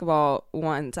the basketball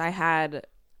ones. I had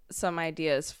some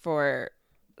ideas for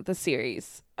the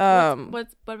series. What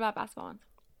about basketball ones?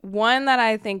 One that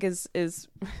I think is it's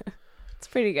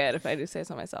pretty good if I do say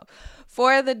so myself.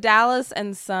 For the Dallas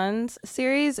and Suns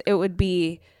series, it would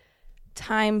be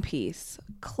timepiece,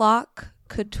 clock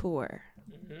couture.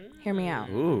 Hear me out.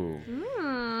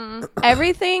 Ooh.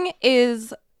 Everything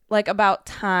is like about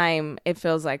time, it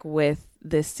feels like, with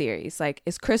this series. Like,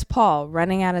 is Chris Paul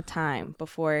running out of time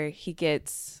before he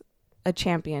gets a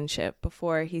championship,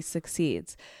 before he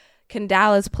succeeds? Can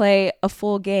Dallas play a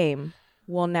full game?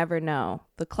 We'll never know.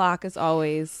 The clock is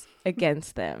always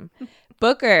against them.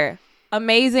 Booker,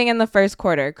 amazing in the first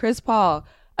quarter. Chris Paul,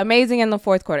 amazing in the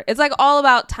fourth quarter. It's like all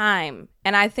about time.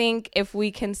 And I think if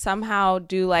we can somehow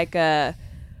do like a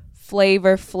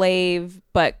Flavor Flav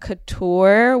but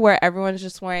couture where everyone's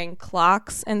just wearing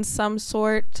clocks in some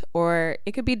sort, or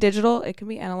it could be digital, it could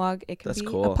be analog, it could That's be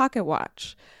cool. a pocket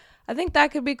watch. I think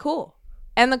that could be cool.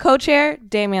 And the co-chair,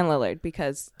 Damian Lillard,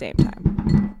 because Dame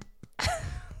time.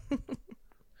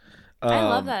 I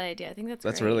love that idea. I think that's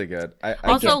That's great. really good. I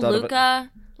Also, just thought of it-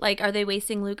 Luca, like, are they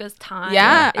wasting Luca's time?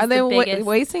 Yeah, Is are they the biggest-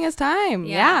 wasting his time?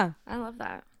 Yeah. I love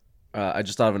that. I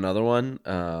just thought of another one.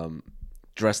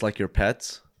 Dress like your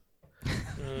pets.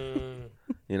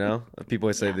 You know, people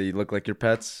always say that you look like your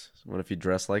pets. What if you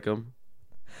dress like them?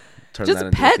 Turn that Just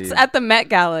into a pets theme. at the Met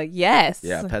Gala. Yes.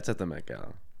 Yeah, pets at the Met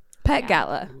Gala. Pet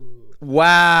Gala.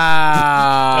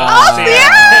 Wow. Oh,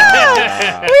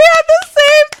 yeah! We had the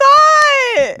same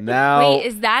thought. Now, Wait,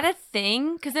 is that a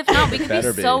thing? Because if not, we could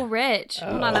Better be be. so rich.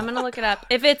 Hold on, I'm going to look it up.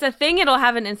 If it's a thing, it'll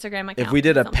have an Instagram account. if we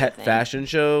did a Please don't be pet thing. fashion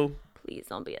show, Please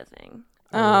don't be a thing.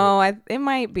 Oh, it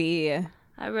might be.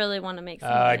 I really want to make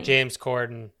something. James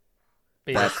Corden.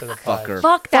 Beat us to the punch. fucker.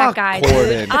 Fuck that Fuck guy,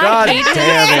 Corden. dude. God I hate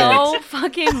damn him it. so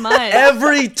fucking much.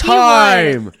 every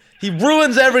time he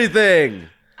ruins everything.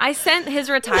 I sent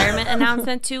his retirement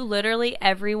announcement to literally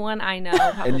everyone I know.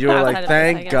 And you were outside like, of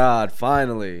thank Vegas. God,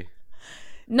 finally.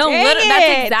 No, Dang that's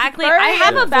it. exactly. Bird I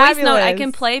have a is voice note I fabulous.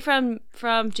 can play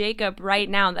from Jacob right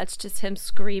now. That's just him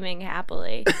screaming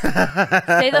happily.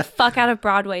 Stay the fuck out of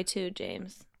Broadway too,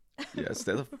 James. Yeah,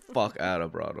 stay the fuck out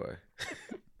of Broadway.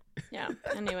 Yeah.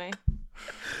 Anyway.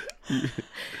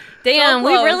 Damn,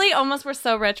 we close. really almost were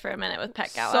so rich for a minute with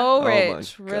Pet Gala. So my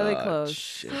rich. Really God, close.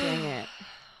 shit. Dang it.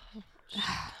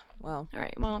 Well, All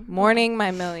right. Well, mourning my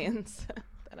millions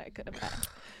that I could have had.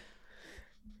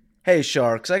 Hey,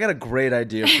 Sharks, I got a great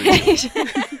idea for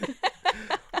you.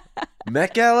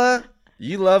 Met Gala,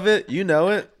 you love it, you know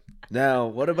it. Now,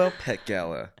 what about Pet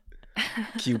Gala?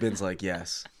 Cuban's like,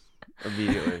 yes,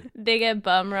 immediately. they get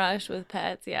bum rush with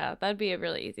pets. Yeah, that'd be a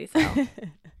really easy sell.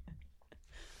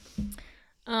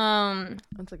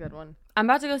 That's a good one. I'm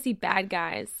about to go see Bad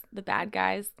Guys, the Bad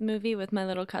Guys movie with my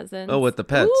little cousin. Oh, with the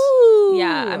pets. Ooh.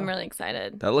 Yeah, I'm really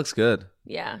excited. That looks good.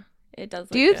 Yeah, it does.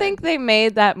 Do look you good. think they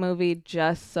made that movie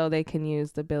just so they can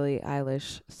use the Billie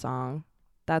Eilish song?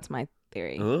 That's my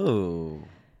theory. Ooh.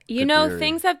 You Good know, theory.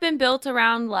 things have been built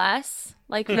around less.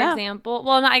 Like, for Yeah. example,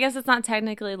 well, no, I guess it's not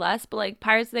technically less, but like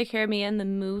Pirates of the Caribbean, the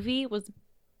movie was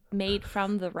made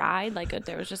from the ride. Like,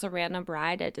 there was just a random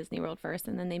ride at Disney World first,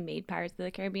 and then they made Pirates of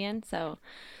the Caribbean. So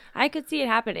I could see it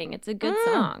happening. It's a good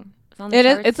song. It's on the It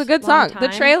is. charts It's a good long song. The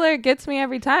time. trailer gets me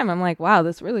every time. I'm like, wow,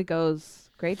 this really goes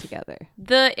great together.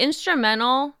 The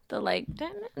instrumental, the like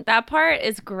that part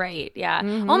is great. Yeah.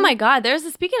 Mm-hmm. Oh my God.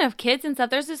 Speaking of kids and stuff,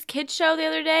 there's this kids show the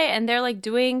other day, and they're like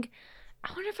doing.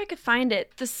 I wonder if I could find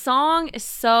it. The song is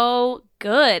so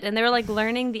good, and they were like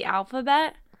learning the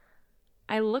alphabet.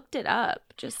 I looked it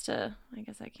up just to. I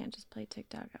guess I can't just play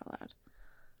TikTok out loud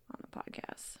on the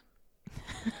podcast.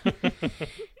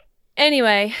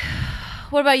 Anyway,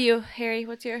 what about you, Harry?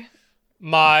 What's your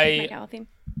My Gala theme?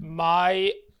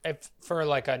 if for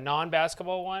like a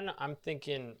non-basketball one, I'm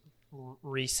thinking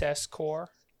recess core.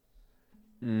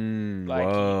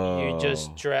 Like you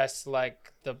just dress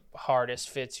like the hardest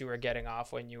fits you were getting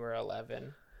off when you were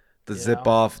 11. The You zip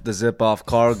know? off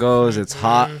cargos. It's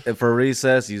hot for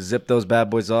recess. You zip those bad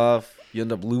boys off. You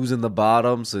end up losing the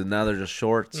bottom, so now they're just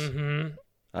shorts. Mm-hmm.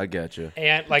 I get you.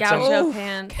 And like Gaucho some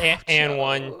pants. and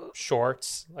one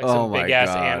shorts, like Oh some my big ass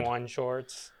God. and one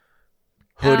shorts.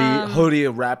 Hoodie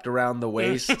wrapped around the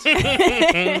waist.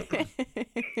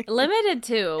 Limited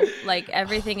too, like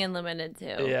everything in limited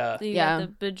too. Yeah. So you Yeah. got the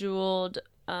bejeweled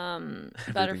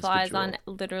butterflies on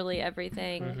literally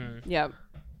everything. Mm-hmm. Yep.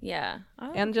 Yeah.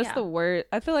 Oh, And just yeah. the word.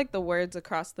 I feel like the words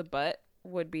across the butt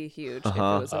would be huge if it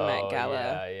Uh-huh. was a Met Oh,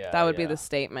 Gala. yeah, that would be yeah. the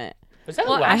statement. Was that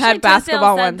Well, last? I had actually,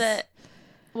 basketball Tisdale said ones. that-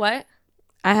 what?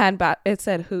 I had it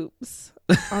said hoops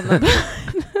on the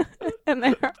butt. and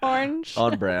they're orange.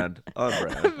 On brand. On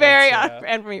brand. Very That's, on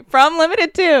brand for me. From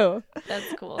Limited too.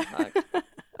 That's cool. Fuck.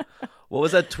 What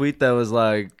was that tweet that was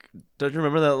like, don't you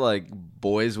remember that like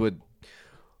boys would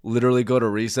literally go to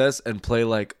recess and play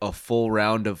like a full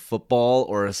round of football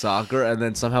or a soccer and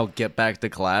then somehow get back to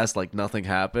class like nothing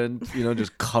happened, you know,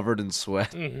 just covered in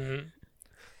sweat.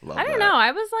 Love I don't that. know.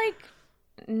 I was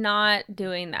like not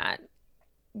doing that.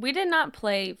 We did not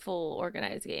play full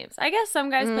organized games. I guess some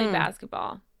guys played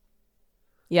basketball.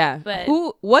 Yeah. But-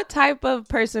 what type of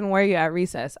person were you at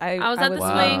recess? I was at the would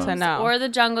love swings to know. or the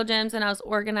jungle gyms, and I was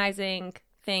organizing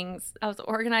things. I was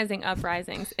organizing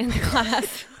uprisings in the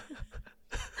class.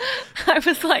 I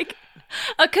was like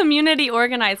a community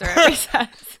organizer at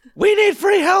recess. We need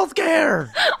free healthcare.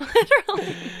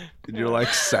 Literally. You're like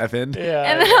 7. Yeah.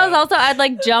 And then I was also, I'd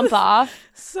like jump off.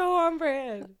 So on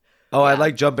brand. Oh, I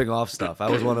like jumping off stuff. I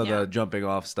was one of the jumping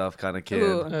off stuff kind of kid.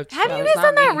 Ooh, That's Have That you was guys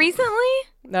done not that me.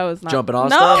 recently? that was not Jumping off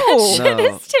no. stuff? Shit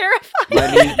No. is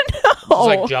terrifying. My knee- It's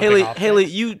like jumping Haley, off Haley,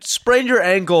 things. you sprained your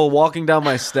ankle walking down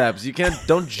my steps. You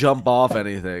don't jump off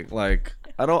anything. Like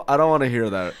I don't want to hear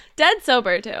that. Dead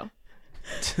sober too.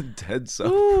 Dead so.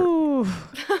 Ooh.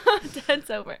 Dead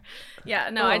sober. Yeah,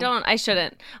 no, I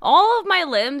shouldn't. All of my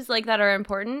limbs like that are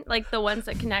important, like the ones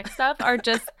that connect stuff are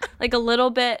just like a little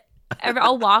bit,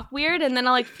 I'll walk weird and then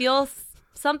I'll like feel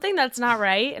something that's not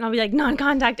right and I'll be like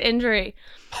non-contact injury.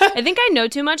 I think I know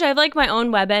too much. I have like my own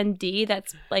WebMD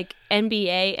that's like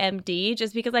NBA MD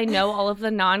just because I know all of the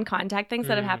non-contact things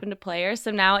that have happened to players.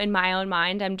 So now in my own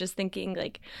mind, I'm just thinking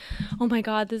like, oh my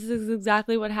God, this is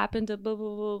exactly what happened to blah,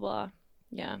 blah, blah, blah.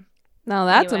 Yeah. No,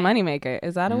 that's Anyway. a moneymaker.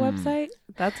 Is that a website?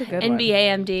 That's a good one.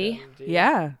 NBA MD.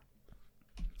 Yeah.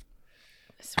 I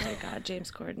swear to God, James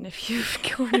Corden, if you've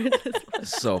cornered this one.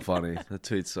 So funny. That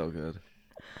tweet's so good.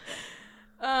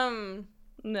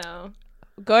 No.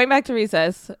 Going back to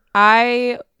recess,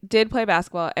 I did play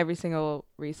basketball every single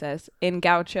recess in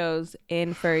gauchos,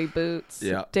 in furry boots.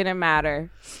 Yeah. Didn't matter.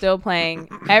 Still playing.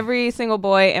 Every single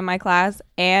boy in my class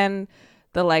and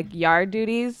the like yard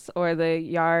duties or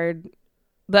the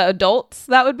adults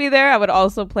that would be there, I would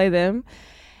also play them.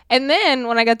 And then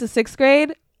when I got to 6th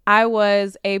grade, I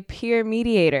was a peer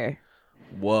mediator.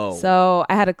 Whoa. So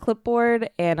I had a clipboard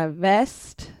and a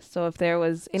vest. So if there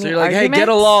was any So you're like, hey, arguments, get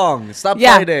along. Stop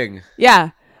Yeah. fighting. yeah,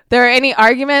 there are any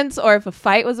arguments or if a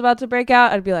fight was about to break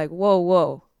out, I'd be like,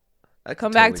 whoa, I could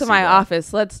come back totally to see my that.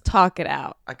 office. Let's talk it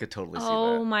out. I could totally see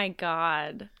Oh that. my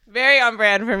God. Very on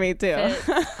brand for me too. Fits.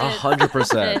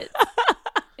 100%. Fits.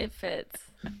 It fits.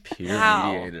 Peer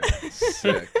Wow. mediator.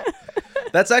 Sick.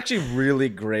 That's actually really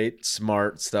great,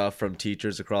 smart stuff from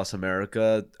teachers across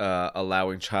America,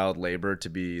 allowing child labor to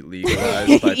be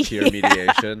legalized by peer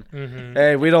mediation.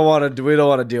 Hey, we don't want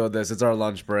to deal with this. It's our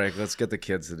lunch break. Let's get the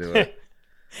kids to do it.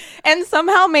 And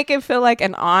somehow make it feel like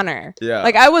an honor. Yeah.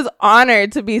 Like I was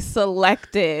honored to be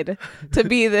selected to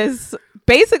be this,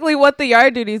 basically what the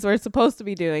yard duties were supposed to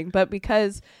be doing. But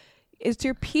because it's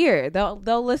your peer,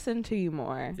 they'll listen to you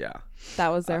more. Yeah. That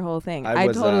was their whole thing. I I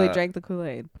was, totally drank the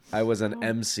Kool-Aid. I was an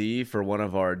MC for one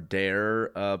of our DARE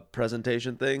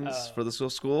presentation things for the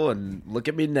school, and look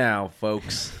at me now,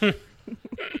 folks.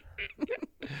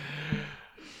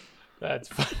 That's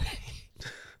funny.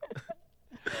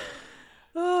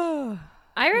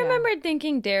 I remembered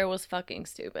thinking Dare was fucking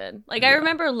stupid. Like, I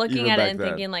remember looking Even at it back and then.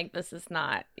 thinking, like, this is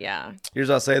not, yeah. Here's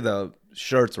what I'll say, though.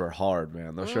 Shirts were hard,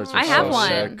 man. Those shirts were I have so one.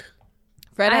 sick.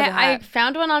 Fred has a I hat.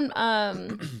 found one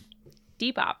on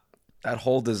Depop. That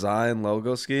whole design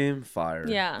logo scheme, fire.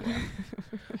 Yeah.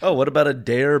 Oh, what about a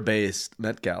DARE-based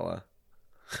Met Gala?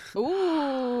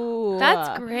 Ooh.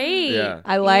 That's great. Yeah.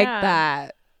 I like Yeah.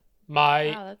 that.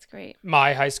 Wow, that's great.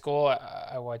 My high school,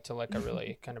 I went to like a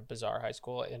really kind of bizarre high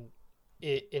school, and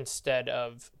instead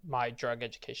of my drug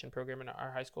education program in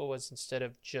our high school was instead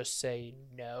of just say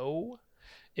no,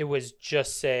 it was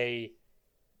just say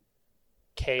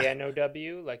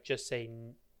KNOW, like just say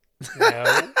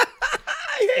no.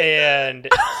 And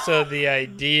so the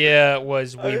idea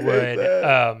was we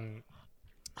would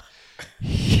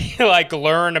like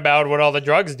learn about what all the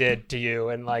drugs did to you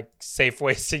and like safe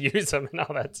ways to use them and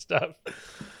all that stuff.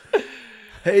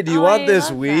 Hey, do you Oh, want I this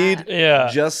love weed? that. Yeah.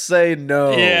 Just say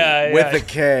no Yeah, with yeah. a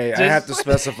K. I Just- have to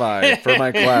specify for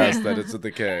my class that it's with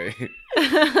a K.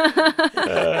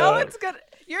 No, it's good.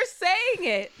 You're saying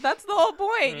it. That's the whole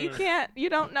point. You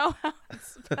don't know how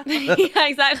it's spelled. Yeah,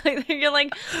 exactly. You're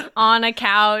like on a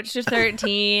couch, you're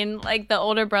 13. Like the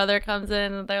older brother comes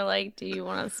in and they're like, "Do you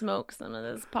want to smoke some of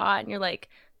this pot?" And you're like,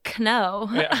 "No,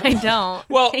 Yeah. I don't.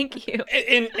 Well, thank you."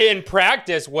 In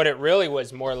practice, what it really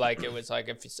was more like, it was like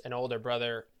if an older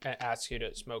brother asks you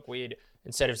to smoke weed,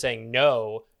 instead of saying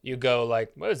no, you go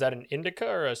like, what is that, an indica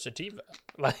or a sativa?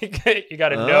 Like, you got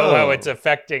to know how it's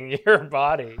affecting your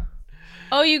body.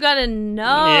 Oh, you gotta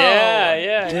know.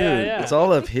 Yeah. It's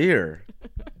all up here.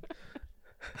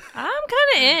 I'm kind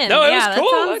of in. No, it yeah, was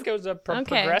cool. Sounds... Like, it was a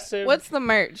progressive. What's the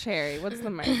merch, Harry? What's the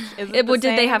merch? Is it the Did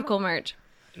they same? have cool merch?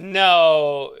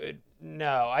 No.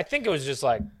 I think it was just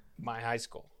like my high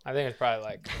school. I think it's probably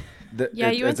like.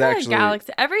 Yeah, you went to a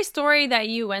Galaxy. Every story that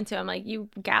you went to, I'm like, you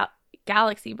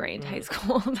Galaxy brained high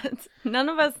school. None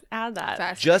of us had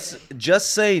that.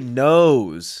 Just say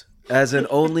nose, as in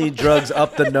only drugs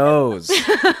up the nose.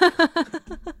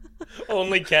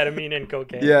 Only ketamine and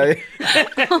cocaine. Yeah.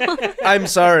 I'm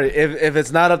sorry. If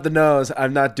it's not up the nose,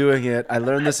 I'm not doing it. I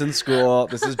learned this in school.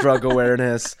 This is drug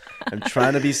awareness. I'm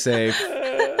trying to be safe.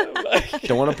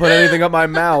 Don't want to put anything up my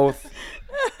mouth.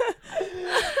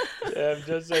 Yeah, I'm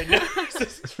just saying. No,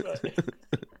 this is funny.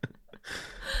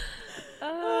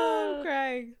 Oh, I'm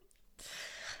crying.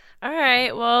 All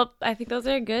right. Well, I think those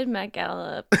are good Met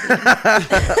Gala.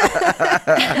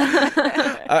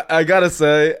 I gotta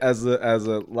say, as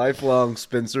a lifelong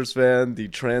Spincers fan, the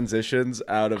transitions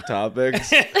out of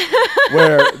topics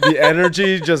where the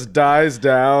energy just dies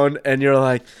down, and you're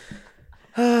like,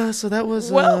 so that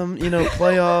was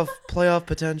playoff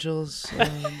potentials.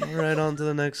 Right on to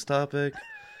the next topic.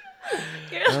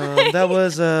 That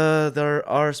was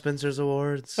our Spincers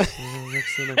Awards.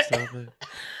 Next topic.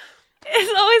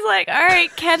 It's always like, all right,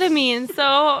 ketamine.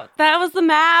 So that was the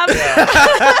map.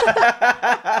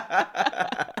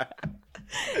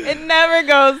 It never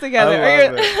goes together.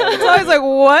 It's always like,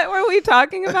 what were we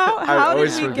talking about? How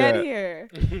did we get here?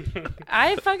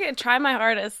 I fucking try my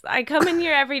hardest. I come in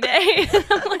here every day. And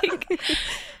I'm like,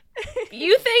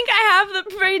 you think I have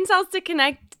the brain cells to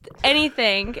connect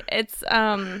anything? It's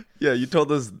Yeah, you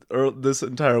told us this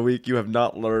entire week you have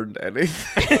not learned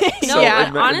anything. No,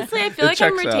 honestly, I feel like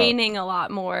I'm retaining a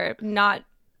lot more. Not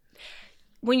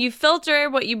when you filter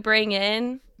what you bring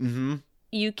in,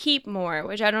 you keep more,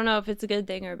 which I don't know if it's a good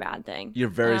thing or a bad thing. You're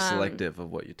very selective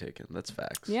of what you take in. That's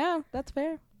facts. Yeah, that's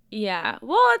fair. Yeah.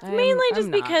 Well, it's mainly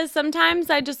just because sometimes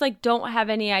I just like don't have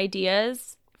any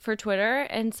ideas for Twitter,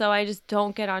 and so I just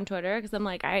don't get on Twitter because I'm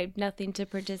like, I have nothing to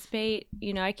participate.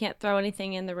 You know, I can't throw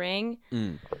anything in the ring.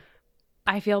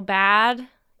 I feel bad,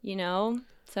 you know,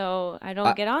 so I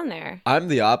don't get on there. I'm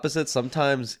the opposite.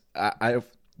 Sometimes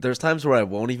there's times where I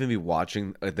won't even be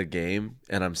watching the game,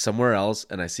 and I'm somewhere else,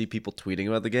 and I see people tweeting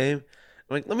about the game.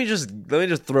 I'm like, let me just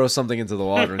throw something into the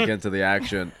water and get into the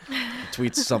action.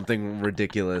 Tweet something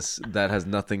ridiculous that has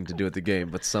nothing to do with the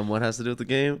game, but somewhat has to do with the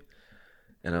game.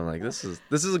 And I'm like, this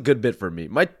is a good bit for me.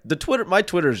 My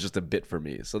Twitter is just a bit for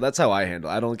me, so that's how I handle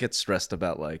it. I don't get stressed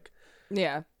about like,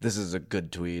 this is a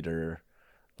good tweet or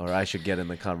I should get in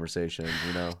the conversation,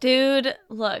 you know? Dude,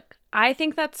 look, I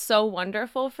think that's so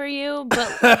wonderful for you,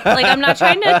 but like, I'm not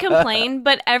trying to complain,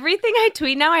 but everything I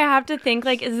tweet now, I have to think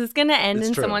like, is this gonna end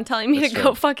in someone telling me to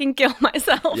go fucking kill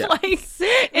myself? Yeah. Like, it's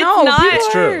not.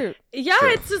 It's true. Yeah,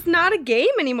 it's just not a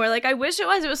game anymore. Like, I wish it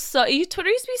was. It was so. Twitter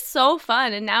used to be so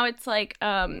fun, and now it's like,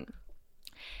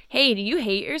 hey, do you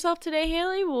hate yourself today,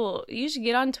 Haley? Well, you should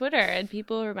get on Twitter, and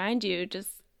people remind you just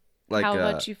like how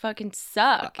much you fucking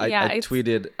suck. I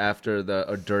tweeted after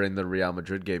during the Real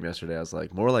Madrid game yesterday. I was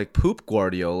like, more like poop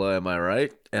Guardiola, am I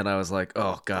right? And I was like,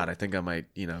 oh god, I think I might,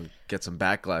 get some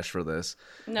backlash for this.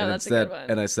 No, that's a good one.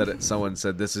 And I said it. Someone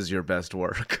said, "This is your best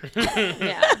work."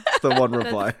 Yeah, that's the one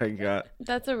reply I got.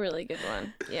 That's a really good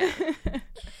one. Yeah.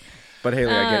 But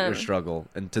Haley, I get your struggle,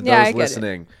 and to those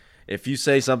listening, if you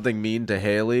say something mean to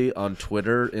Haley on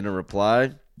Twitter in a reply,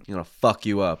 I'm gonna fuck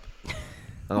you up.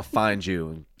 I'll find you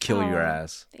and kill your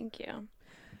ass. Thank you.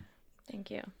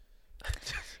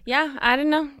 Yeah, I don't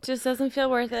know. Just doesn't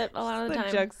feel worth it a lot of the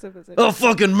time. Juxtaposition. I'll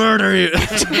fucking murder you.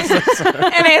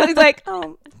 And Haley's like,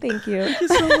 oh, thank you. Thank you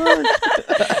so much.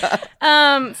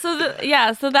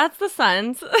 So that's the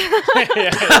Suns.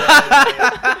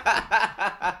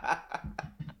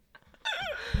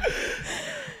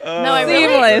 No, I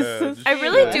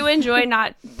really do enjoy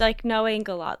not like knowing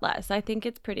a lot less. I think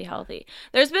it's pretty healthy.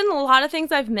 There's been a lot of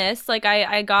things I've missed. Like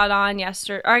I got on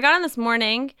this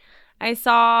morning. I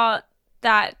saw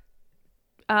that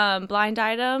blind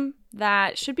item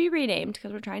that should be renamed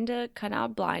because we're trying to cut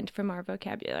out blind from our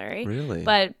vocabulary. Really?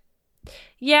 But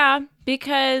yeah,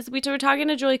 because we were talking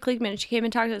to Julie Klickman. She came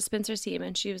and talked to the Spencer's team,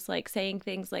 and she was like saying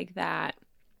things like that,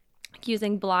 like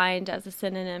using blind as a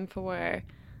synonym for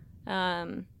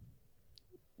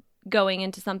going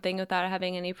into something without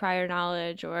having any prior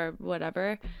knowledge or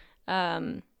whatever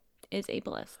is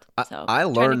ableist. So I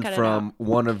learned from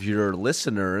one of your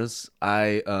listeners.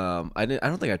 I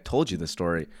don't think I told you the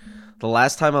story. The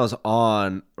last time I was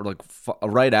on, or like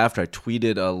right after, I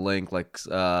tweeted a link, like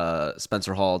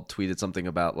Spencer Hall tweeted something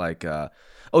about like,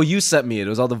 oh, you sent me it. It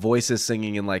was all the voices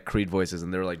singing in like Creed voices,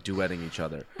 and they were like duetting each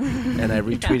other. And I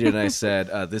retweeted and I said,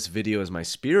 this video is my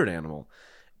spirit animal.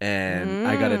 And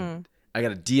I got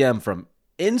a DM from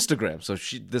Instagram. So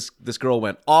this girl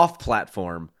went off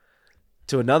platform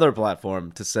to another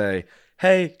platform to say,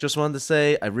 hey, just wanted to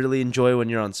say I really enjoy when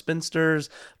you're on Spinsters,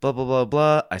 blah, blah, blah,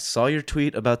 blah. I saw your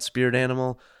tweet about spirit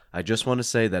animal. I just want to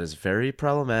say that is very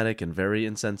problematic and very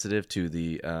insensitive to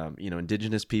the,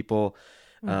 indigenous people.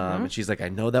 And she's like, I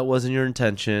know that wasn't your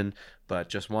intention, but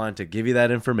just wanted to give you that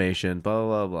information, blah,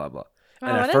 blah, blah, blah. Wow,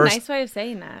 and what a nice way of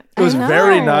saying that. It was I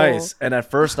very know. nice. And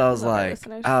at first I was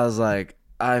listeners. like,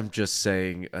 I'm just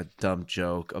saying a dumb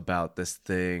joke about this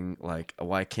thing. Like,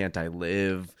 why can't I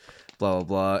live? Blah, blah,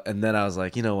 blah. And then I was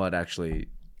like, you know what? Actually,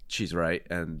 she's right.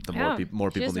 And the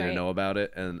more people need to know about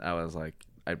it. And I was like,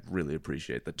 I really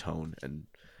appreciate the tone and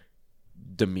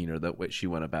demeanor that way she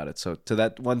went about it. So to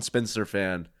that one Spinster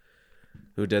fan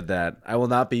who did that, I will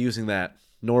not be using that,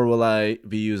 nor will I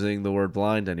be using the word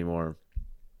blind anymore.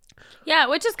 Yeah,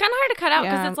 which is kind of hard to cut out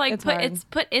because Yeah, it's like it's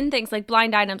put in things like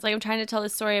blind items. Like I'm trying to tell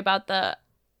this story about the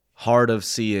Hard of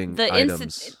seeing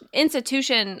items.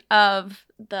 Institution of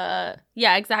the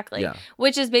exactly. Yeah.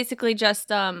 Which is basically just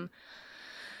What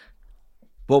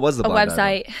was the a blind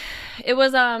website.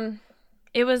 item?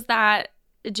 It was that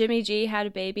Jimmy G had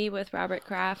a baby with Robert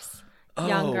Kraft's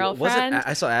young girlfriend.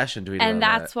 I saw Ashton tweet and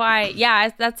about that's that.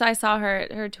 why I saw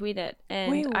her tweet it.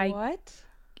 And Wait, what?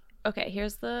 Okay,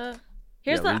 here's the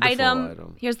read the full item.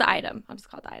 item. Here's the item. I'll just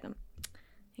call it the item.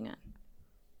 Hang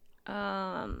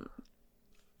on.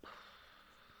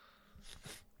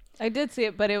 I did see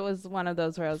it, but it was one of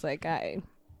those where I was like, I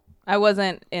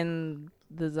wasn't in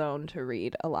the zone to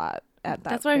read a lot at that.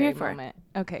 That's what I'm here very for. moment.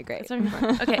 Okay, great. That's what I'm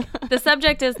here for. Okay. The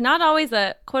subject is not always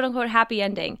a quote unquote happy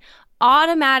ending.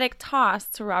 Automatic toss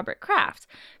to Robert Kraft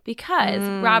because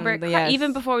yes.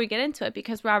 even before we get into it,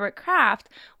 because Robert Kraft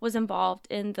was involved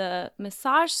in the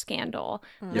massage scandal.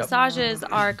 Yep. Massages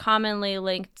are commonly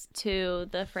linked to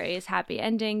the phrase happy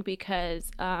ending because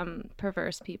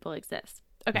perverse people exist.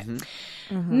 Okay.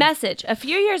 Message. A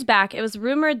few years back, it was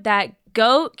rumored that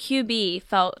GOAT QB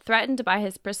felt threatened by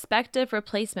his prospective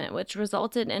replacement, which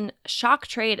resulted in shock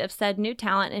trade of said new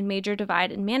talent and major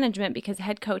divide in management because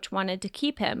head coach wanted to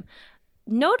keep him.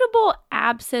 Notable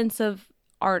absence of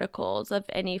articles of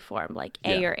any form, like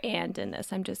a or and in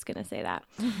this. I'm just going to say that.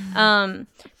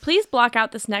 Please block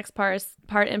out this next part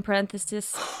in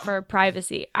parenthesis for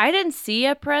privacy. I didn't see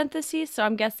a parenthesis, so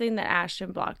I'm guessing that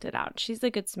Ashton blocked it out. She's a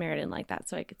good Samaritan like that,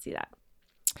 so I could see that.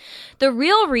 The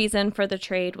real reason for the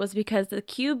trade was because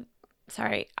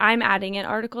I'm adding in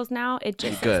articles now. It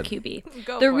just says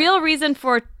QB. The real reason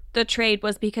for the trade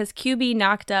was because QB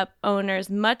knocked up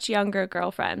owner's much younger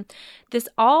girlfriend. This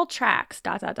all tracks, ...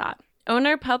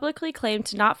 Owner publicly claimed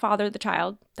to not father the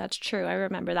child. That's true. I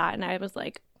remember that. And I was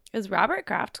like, is Robert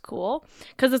Kraft cool?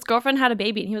 Because his girlfriend had a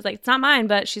baby. And he was like, it's not mine,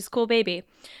 but she's a cool baby.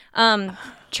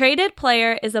 Traded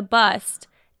player is a bust.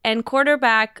 And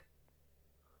quarterback...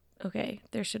 Okay,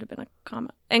 there should have been a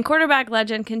comma. And quarterback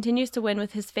legend continues to win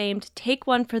with his famed take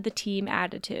one for the team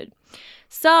attitude.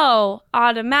 So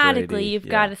automatically Brady, you've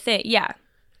got to think. Yeah.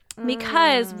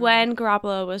 Because when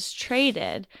Garoppolo was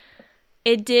traded...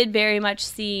 it did very much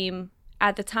seem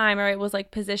at the time, or it was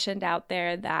like positioned out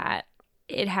there that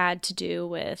it had to do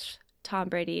with Tom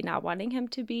Brady not wanting him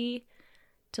to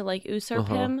like usurp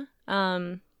him,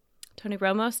 Tony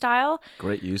Romo style.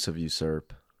 Great use of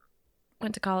usurp.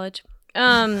 Went to college.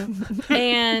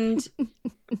 And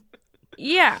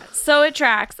yeah, so it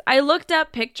tracks. I looked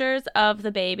up pictures of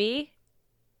the baby.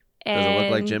 Does it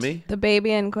look like Jimmy? The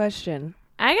baby in question.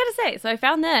 I gotta say, so I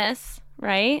found this,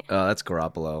 right? Oh, that's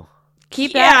Garoppolo.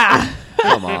 Keep that.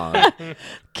 Come on.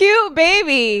 Cute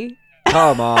baby.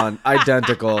 Come on.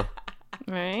 Identical.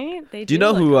 Right? They Do you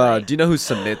know look who alike. do you know who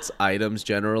submits items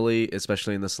generally,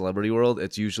 especially in the celebrity world?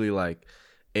 It's usually like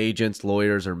agents,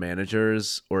 lawyers, or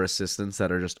managers or assistants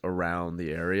that are just around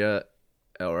the area,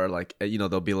 or like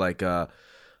they'll be like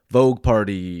Vogue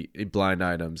party blind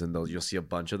items, and you'll see a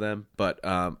bunch of them. But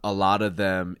a lot of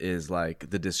them is like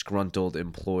the disgruntled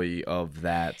employee of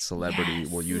that celebrity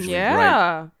will usually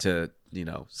write to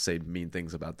say mean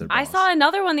things about their boss. I saw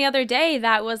another one the other day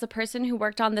that was a person who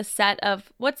worked on the set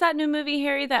of what's that new movie,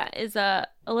 Harry? That is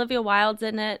Olivia Wilde's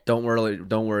in it. Don't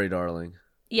worry, darling.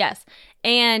 Yes,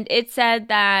 and it said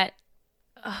that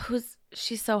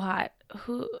she's so hot.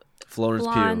 Florence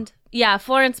Blonde. Pugh. Yeah,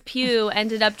 Florence Pugh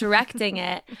ended up directing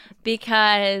it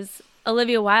because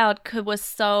Olivia Wilde was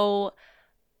so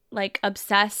like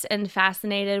obsessed and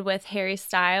fascinated with Harry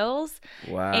Styles.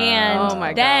 Wow. And Oh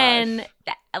my then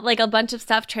like a bunch of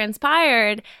stuff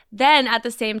transpired. Then at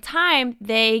the same time,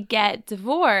 they get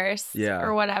divorced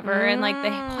or whatever. And like the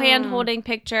hand holding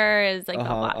picture is like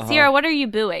blah, blah. Sierra, what are you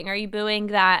booing? Are you booing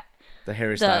that the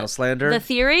Harry Styles slander? The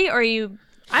theory, or are you?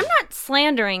 I'm not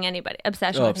slandering anybody.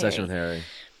 Obsession with Harry.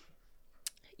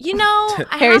 You know,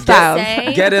 I Harry have Styles. to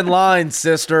say, Get in line,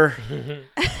 sister.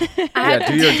 Yeah,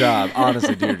 do your job.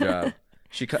 Honestly, do your job.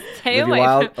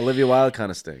 Olivia Wilde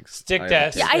kind of stinks. Stick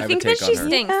desk. Yeah, I think that she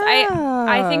stinks.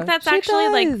 I think that's actually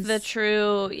like the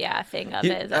true thing of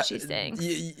it is that she stinks.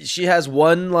 She has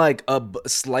one like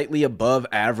slightly above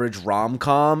average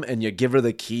rom-com, and you give her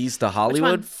the keys to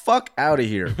Hollywood. Fuck out of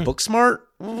here. Booksmart?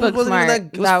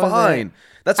 Booksmart. It was fine.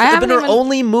 That's been her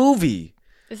only movie.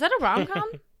 Is that a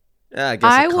rom-com? Yeah, I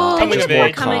guess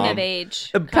Coming of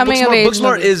age.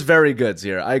 Booksmart is very good,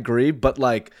 Zira. I agree, but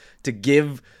like to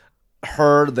give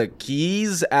her the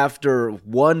keys after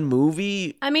one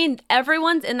movie. I mean,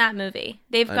 everyone's in that movie.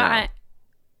 You've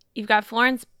got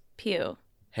Florence Pugh,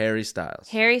 Harry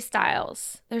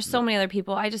Styles. There's so many other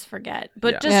people. I just forget.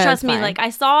 But just trust me. Like I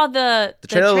saw the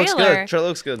trailer looks good. Trailer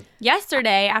looks good.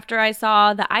 Yesterday, after I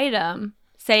saw the item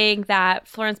saying that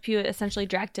Florence Pugh essentially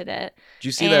directed it. Did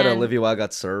you see that Olivia Wilde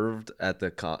got served at the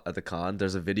con?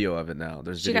 There's a video of it now.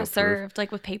 She got served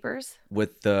like with papers?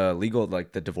 With the legal,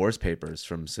 like the divorce papers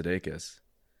from Sudeikis.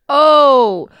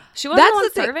 Oh. She wasn't the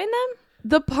one serving them?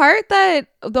 The part that,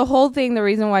 the whole thing, the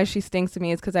reason why she stinks to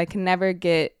me is because I can never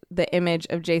get the image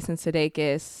of Jason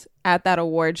Sudeikis at that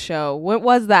award show. What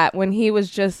was that? When he was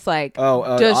just like, Oscar.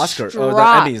 Oh, the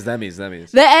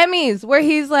Emmys. The Emmys, where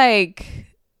he's like,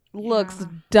 looks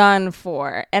done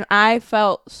for, and I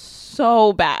felt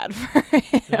so bad for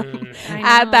him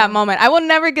at that moment. I will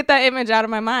never get that image out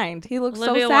of my mind. He looks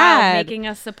Olivia so sad. Wilde making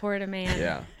us support a man.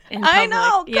 Yeah, I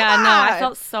know. I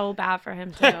felt so bad for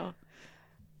him too.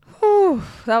 Whew,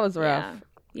 that was rough.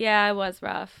 Yeah, it was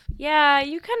rough. Yeah,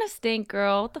 you kind of stink,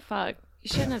 girl. What the fuck? You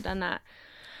shouldn't have done that.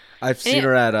 I've seen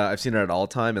her at All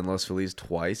Time in Los Feliz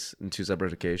twice in 2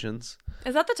 separate occasions.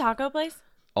 Is that the taco place?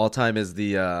 All Time is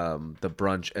the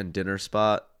brunch and dinner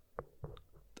spot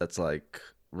that's like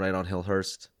right on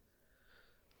Hillhurst.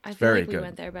 I feel very like we good.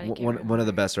 went there, but one of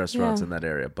the best restaurants in that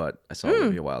area. But I saw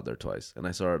Olivia Wilde there twice, and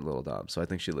I saw her at Little Dom. So I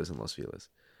think she lives in Los Feliz,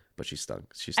 but she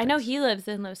stunk. I know he lives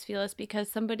in Los Feliz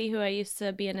because somebody who I used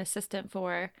to be an assistant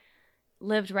for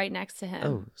lived right next to him.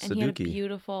 Oh, and he had a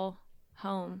beautiful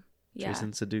home. Yeah.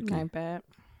 Jason Sudeikis. I bet.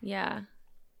 Yeah, and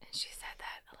she said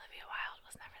that Olivia Wilde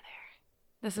was never there.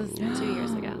 This was 2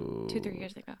 years ago, 3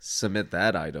 years ago. Submit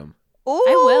that item. Ooh.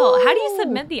 I will. How do you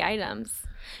submit the items?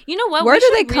 You know what? Where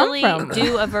do they come from?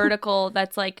 Do a vertical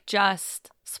that's like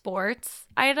just sports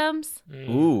items.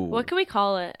 Ooh. What can we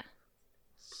call it?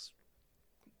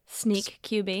 Sneak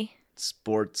QB.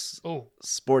 Sports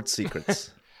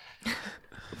secrets.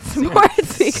 Sports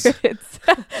secrets.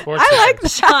 I like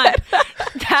that. Sean,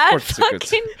 that's Sports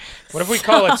fucking. What if we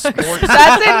call it sports?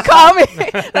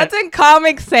 That's in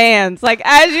Comic Sans. Like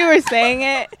as you were saying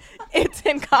it, it's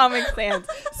in Comic Sans.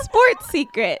 Sports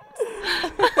secrets.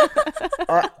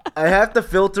 I have to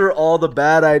filter all the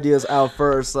bad ideas out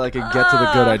first so I can get to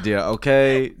the good idea.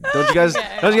 Okay? Don't you guys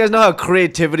know how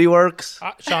creativity works?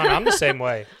 Sean, I'm the same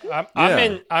way.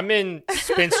 I'm in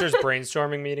Spinster's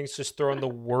brainstorming meetings, just throwing the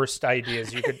worst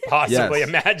ideas you could possibly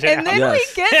imagine. And then we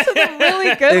get to the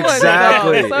really good ones.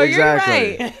 Exactly. So you're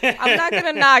right. I'm not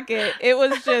gonna knock it. It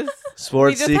was just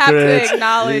sports we just secrets have to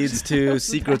acknowledge. leads to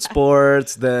secret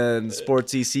sports, then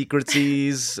sportsy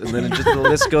secretsies, and then the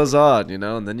list goes on, you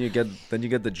know, and then you get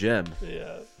the gem.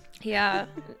 Yeah.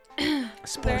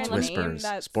 Sports whispers.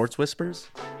 Sports whispers?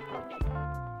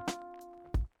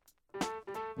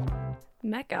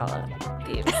 Met Gala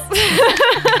themes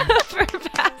for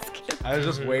basketball. I was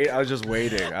just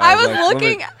waiting. I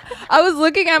was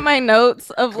looking at my notes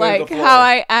of like how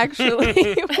I actually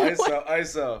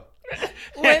ISO.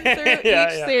 went through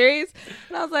each series,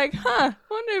 and I was like, wonder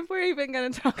if we're even gonna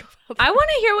talk about that. I want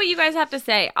to hear what you guys have to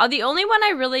say. The only one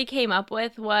I really came up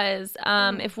with was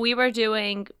if we were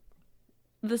doing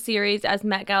the series as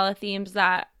Met Gala themes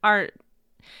that are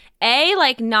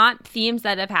like not themes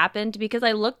that have happened, because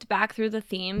I looked back through the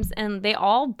themes and they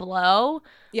all blow.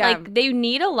 Yeah. Like they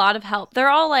need a lot of help. They're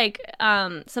all like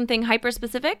something hyper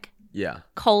specific. Yeah.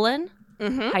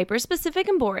 Hyper specific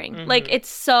and boring. Mm-hmm. Like it's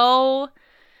so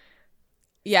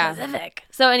specific.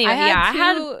 So anyway,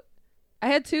 I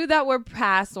had two that were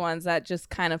past ones that just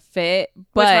kind of fit. Which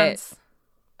But ones?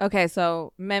 Okay,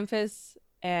 so Memphis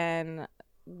and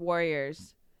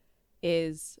Warriors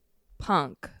is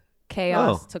punk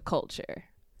chaos to culture.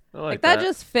 Like that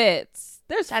just fits.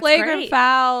 There's That's flagrant great.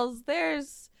 fouls.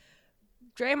 There's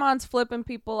Draymond's flipping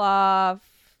people off.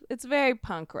 It's very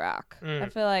punk rock. I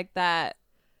feel like that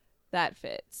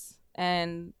fits.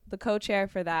 And the co-chair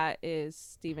for that is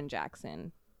Steven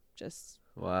Jackson. Just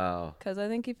Wow. because I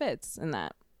think he fits in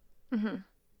that. Mm-hmm.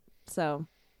 So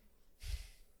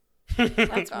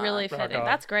That's really Rock fitting. on.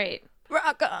 That's great.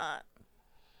 rock on.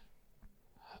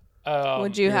 Um,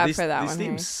 What'd you have these, for that these one?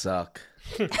 themes suck.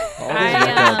 All these I,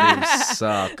 NFL themes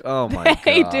suck. Oh my god.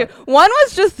 They do. One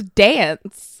was just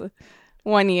dance.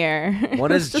 One year.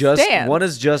 One It is was just dance. one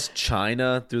is just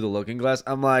China through the looking glass.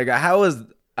 I'm like, how is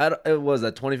it was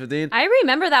that 2015? I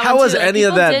remember that How one was too. Like, any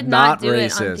of people that did not do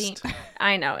it on racist? theme.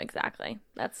 I know, exactly.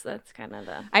 That's kind of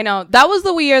the... I know. That was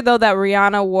the year though that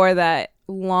Rihanna wore that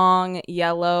long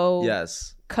yellow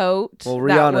Yes. coat. Well, that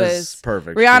Rihanna's was,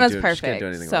 perfect. Rihanna's She can't perfect. do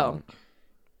anything so wrong.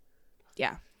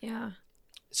 yeah. Yeah.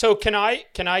 So can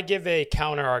I give a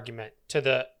counter argument to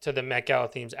the Met Gala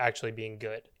themes actually being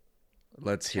good?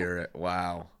 Let's hear it.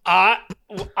 Wow.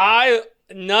 I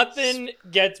nothing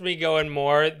gets me going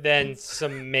more than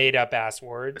some made up ass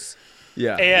words.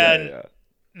 Yeah. And yeah.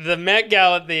 The Met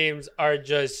Gala themes are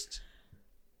just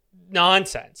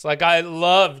nonsense. Like I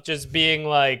love just being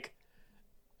like,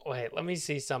 wait, let me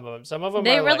see some of them. Some of them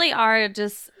They are really like, are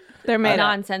just They're made up.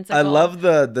 nonsensical. I love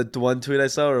the one tweet I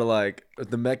saw where like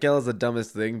the Met Gala is the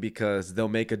dumbest thing because they'll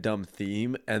make a dumb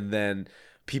theme and then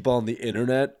people on the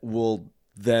internet will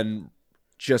then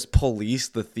just police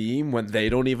the theme when they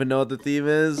don't even know what the theme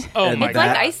is. Oh and my It's like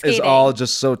that ice is skating. all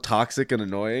just so toxic and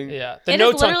annoying. yeah. The It is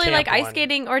notes on literally camp like ice one.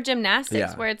 skating or gymnastics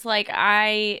Yeah. where it's like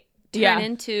I turn Yeah.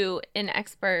 into an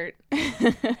expert.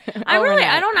 Overnight.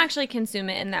 I don't actually consume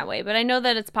it in that way, but I know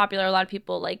that it's popular. A lot of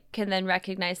people like can then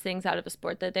recognize things out of a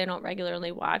sport that they don't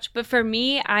regularly watch. But for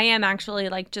me, I am actually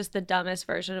like just the dumbest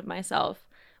version of myself,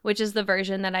 which is the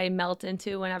version that I melt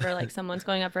into whenever like someone's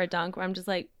going up for a dunk where I'm just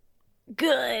like,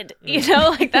 good. You know,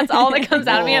 like that's all that comes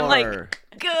out of me. I'm like, More.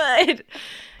 good.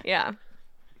 Yeah.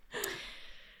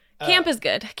 Camp is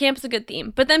good. Camp's a good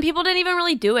theme. But then people didn't even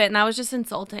really do it, and that was just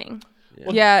insulting.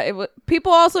 Yeah,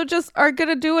 people also just are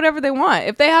gonna do whatever they want.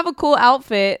 If they have a cool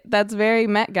outfit that's very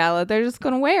Met Gala, they're just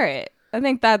gonna wear it. I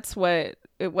think that's what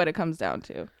it comes down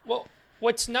to. Well,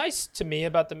 what's nice to me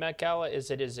about the Met Gala is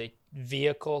it is a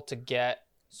vehicle to get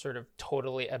sort of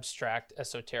totally abstract,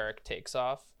 esoteric takes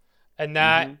off. And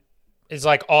that is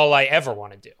like all I ever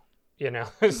want to do, you know?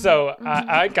 So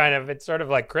I kind of, it's sort of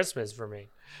like Christmas for me.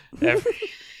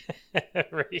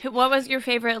 What was your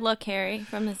favorite look, Harry,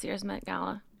 from this year's Met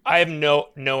Gala? I have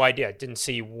no idea. Didn't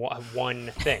see one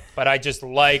thing, but I just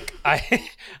like, I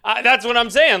that's what I'm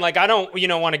saying. Like, I don't,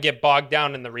 want to get bogged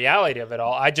down in the reality of it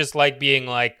all. I just like being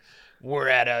like, we're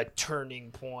at a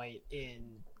turning point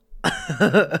in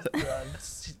the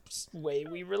way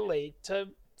we relate to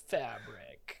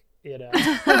fabric,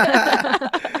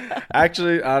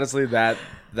 Actually, honestly, that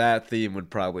theme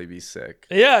would probably be sick.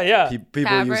 Yeah. People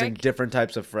Fabric. using different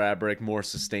types of fabric, more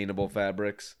sustainable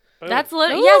fabrics. That's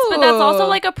yes, but that's also Ooh.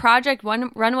 like a Project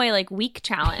Runway like week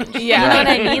challenge. Yeah. You know what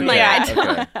I mean? Like,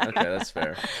 Yeah. Okay, that's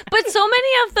fair. but so many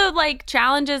of the like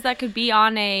challenges that could be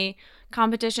on a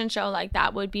competition show like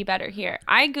that would be better here.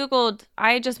 I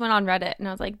just went on Reddit and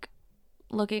I was like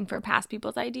looking for past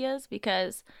people's ideas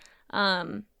because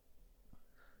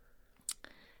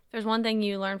there's one thing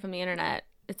you learn from the internet.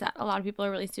 It's that a lot of people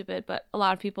are really stupid, but a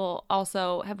lot of people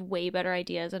also have way better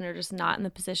ideas and are just not in the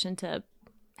position to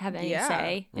have any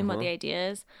say in what the idea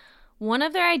is. One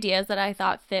of their ideas that I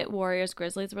thought fit Warriors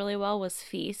Grizzlies really well was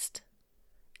Feast.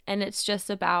 And it's just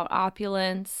about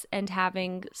opulence and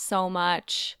having so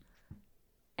much.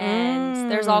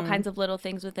 And there's all kinds of little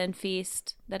things within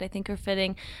Feast that I think are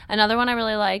fitting. Another one I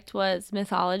really liked was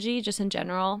Mythology, just in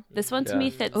general. This one to me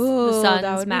fits the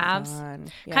Suns, Mavs.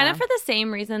 Kind of for the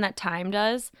same reason that Time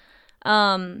does.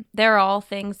 They're all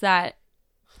things that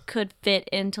could fit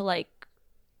into like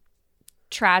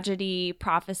tragedy,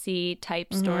 prophecy type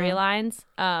storylines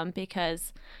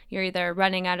because you're either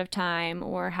running out of time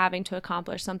or having to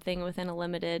accomplish something within a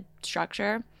limited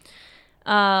structure.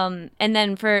 And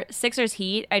then for Sixers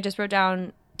Heat, I just wrote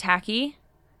down tacky,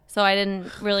 so I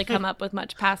didn't really come up with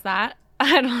much past that.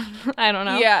 I don't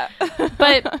know. Yeah.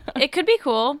 But it could be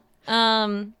cool.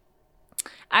 I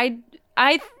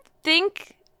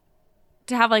think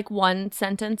to have like one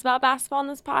sentence about basketball in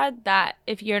this pod that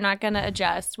if you're not going to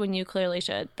adjust when you clearly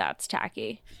should, that's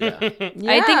tacky.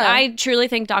 I truly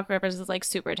think Doc Rivers is like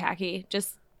super tacky.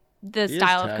 Just the He is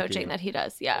style of tacky. coaching that he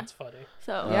does. Yeah. That's funny.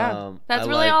 So Yeah. that's I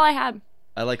really like- all I had.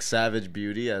 I like Savage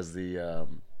Beauty as the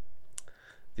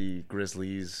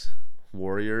Grizzlies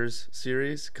Warriors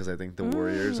series because I think the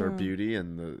Warriors are beauty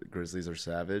and the Grizzlies are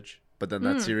savage. but then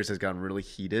that series has gotten really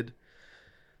heated.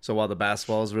 So while the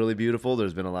basketball is really beautiful,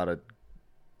 there's been a lot of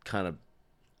kind of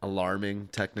alarming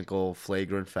technical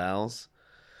flagrant fouls.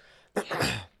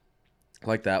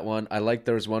 Like that one.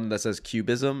 There was one that says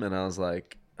cubism, and I was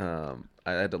like, I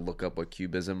had to look up what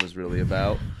cubism was really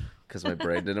about because my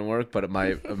brain didn't work, but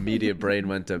my immediate brain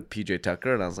went to PJ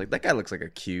Tucker, and I was like, that guy looks like a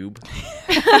cube.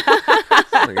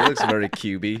 Like, he looks very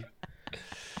cubey.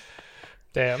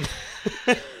 Damn.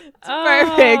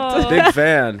 Perfect. Big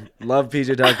fan. Love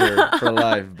PJ Tucker for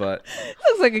life, but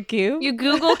Looks like a cube. You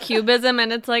Google cubism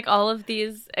and it's like all of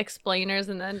these explainers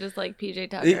and then just like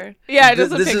PJ Tucker. Yeah,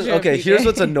 just a this picture is of okay. PJ. Here's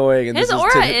what's annoying, and His this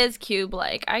aura is is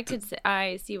cube-like.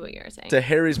 I see what you're saying. to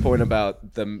Harry's point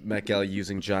about the Met Gala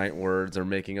using giant words or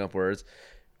making up words.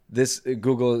 This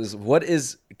Google is what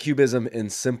is cubism in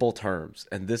simple terms,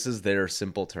 and this is their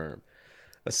simple term.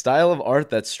 A style of art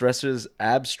that stresses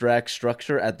abstract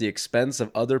structure at the expense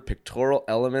of other pictorial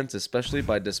elements, especially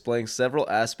by displaying several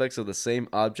aspects of the same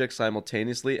object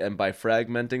simultaneously and by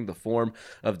fragmenting the form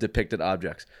of depicted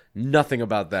objects. Nothing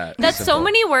about that. That's so simple.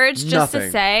 many words just Nothing.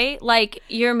 to say, like,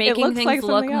 you're making looks things like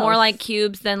look something more else. like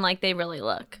cubes than like they really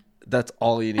look. That's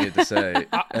all you needed to say,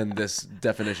 and this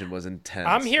definition was intense.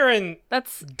 I'm hearing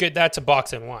That's good. That's a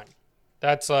box and one.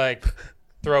 That's like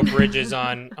throw bridges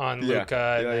on Yeah.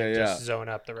 Luca and Yeah, then yeah, just yeah. zone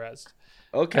up the rest.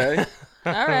 Okay.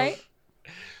 All right.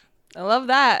 I love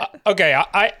that. Okay,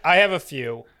 I have a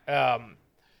few.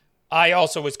 I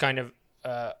also was kind of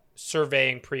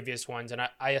surveying previous ones, and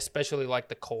I especially like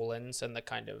the colons and the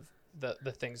kind of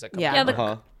the things that come. Yeah. Yeah, out. the-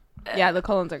 Uh-huh. Yeah, the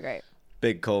colons are great.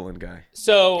 Big colon guy.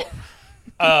 So,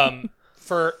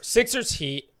 for Sixers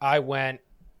Heat, I went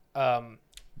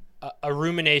a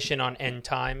rumination on end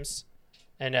times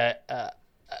and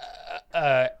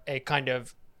a kind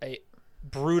of a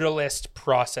brutalist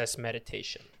process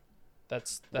meditation.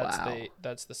 That's Wow.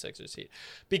 that's the Sixers Heat,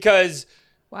 because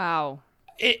Wow.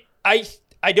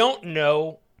 I don't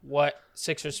know what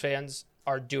Sixers fans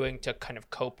are doing to kind of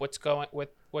cope what's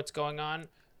going on,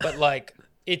 but like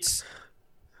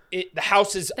the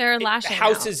house is They're the lashing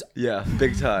house out. is Yeah,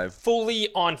 big time. fully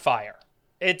on fire.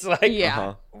 It's like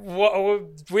Yeah. Uh-huh.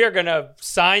 we are gonna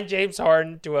sign James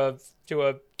Harden to a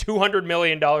 $200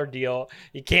 million deal.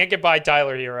 You can't get by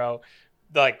Tyler Hero.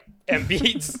 Like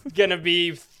Embiid's gonna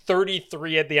be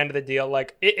 33 at the end of the deal.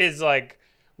 Like it is like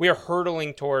we are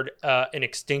hurtling toward an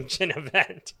extinction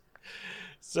event.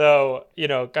 So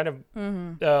kind of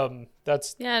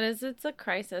that's Yeah, it is. It's a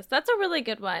crisis. That's a really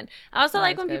good one. I also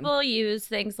like that's when good. people use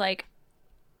things like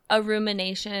a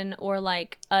rumination or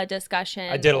like a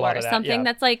discussion. I did a lot or of that, something yeah.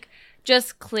 that's like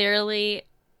just clearly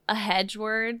a hedge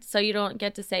word, so you don't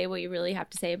get to say what you really have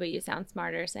to say, but you sound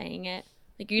smarter saying it.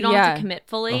 Like you don't have Yeah. to commit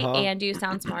fully, Uh-huh. and you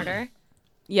sound smarter.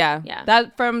 Yeah. Yeah.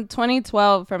 That from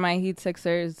 2012 for my Heat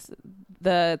Sixers,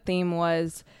 the theme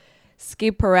was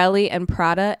Schiaparelli and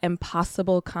Prada,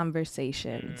 Impossible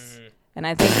Conversations. And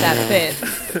I think that fits.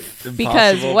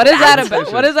 Because Impossible what is that about?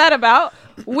 conversations. What is that about?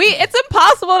 It's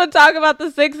impossible to talk about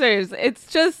the Sixers. It's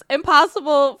just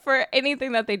impossible for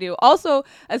anything that they do. Also,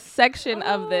 a section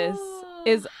of this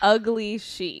is Ugly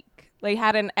Chic. They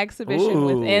had an exhibition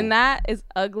Ooh. within that is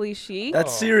Ugly Chic. That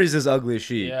series is ugly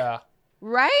chic. yeah.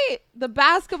 Right? The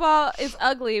basketball is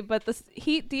ugly, but the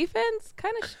Heat defense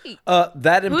kind of chic.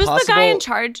 That Who's impossible. the guy in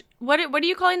charge? What are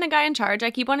you calling the guy in charge? I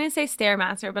keep wanting to say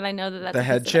Stairmaster, but I know that that's The a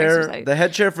head piece of chair. exercise. The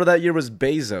head chair for that year was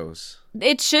Bezos.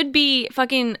 It should be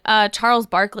fucking Charles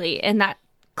Barkley in that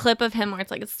clip of him where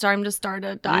it's like it's time to start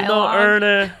a dialogue.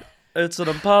 Ernie, it's an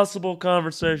impossible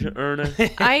conversation, Ernie.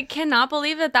 I cannot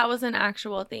believe that was an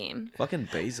actual theme. Fucking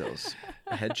Bezos.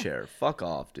 Head chair. Fuck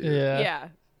off, dude. Yeah.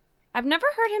 I've never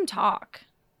heard him talk.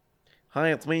 Hi,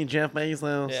 it's me, Jeff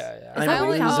Bezos. Yeah. I'm that a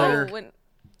what he loser. sounds when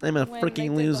I'm a when they freaking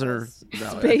did the loser. whole No,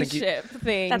 I think he- spaceship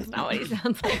thing. That's not what he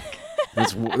sounds like.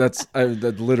 that's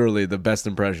literally the best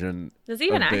impression Does he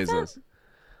have an of accent? Bezos.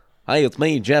 Hi, it's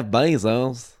me, Jeff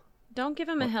Bezos. Don't give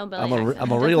him a hillbilly. I'm a accent.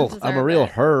 He real doesn't I'm a deserve real it.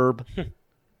 herb.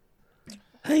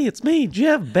 Hey, it's me,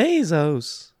 Jeff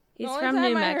Bezos. He's the only from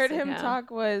time New I Mexico. heard him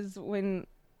talk was with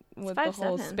the 5'7".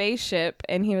 whole spaceship,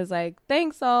 and he was like,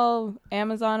 "Thanks, all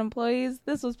Amazon employees.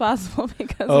 This was possible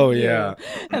because Oh, of you." yeah.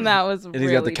 And that was And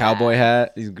he's got the cowboy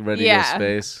hat. He's ready Yeah. to go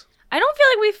space. I don't feel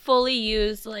like we fully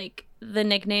use like the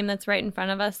nickname that's right in front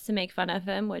of us to make fun of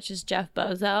him, which is Jeff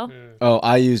Bozo. Oh,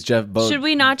 I use Jeff Bezos. Should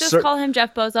we not just call him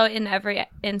Jeff Bozo in every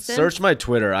instance? Search my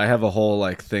Twitter. I have a whole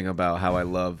like thing about how I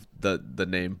love the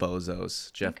name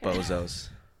Bozos. Jeff Okay. Bezos.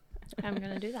 I'm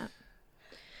gonna do that.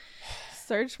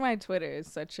 Search my Twitter is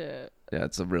such a Yeah,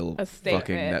 it's a real A fucking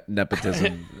statement.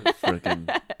 nepotism.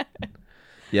 Freaking.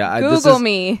 Yeah, Google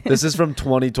me. This is from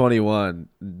 2021.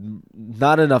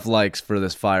 Not enough likes for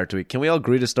this fire tweet. Can we all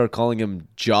agree to start calling him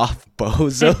Joff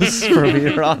Bozos from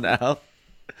here on out?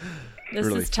 This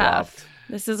Really is tough. flopped.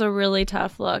 This is a really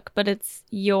tough look, but it's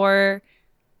your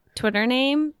Twitter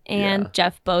name and Yeah.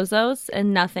 Jeff Bezos,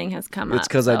 and nothing has come up. It's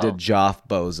because I so did Joff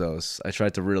Bozos. I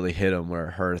tried to really hit him where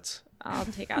it hurts. I'll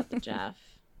take out the Jeff.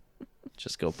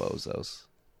 Just go Bozos.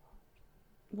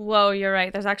 Whoa, you're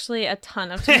right. There's actually a ton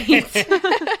of tweets.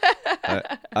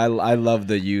 I love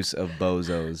the use of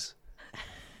bozos.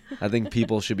 I think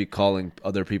people should be calling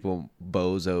other people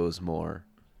bozos more.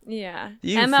 Yeah.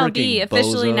 You MLB freaking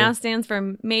officially bozo. now stands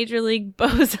for Major League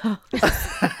Bozo.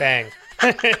 Bang.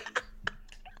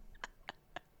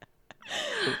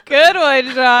 Good one,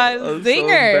 Sean. I'm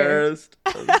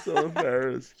Zinger. so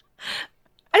embarrassed.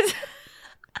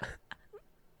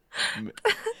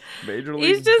 Major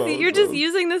League You're just Bozos.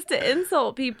 using this to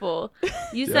insult people.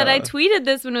 You said I Yeah. tweeted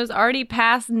this when it was already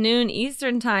past noon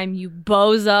Eastern time, you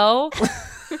bozo.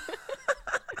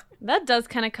 That does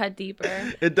kind of cut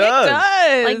deeper. It does.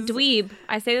 Does. Like dweeb.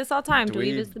 I say this all the time.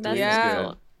 Dweeb, Dweeb- is the best Yeah.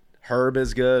 insult. Herb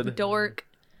is good. Dork.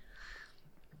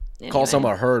 Call Anyway.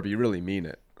 someone a herb, you really mean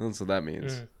it. That's what that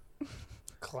means.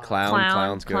 Clown.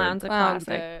 Clown's good. Clown's a Clown's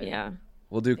classic. good. Yeah.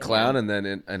 We'll do clown, and then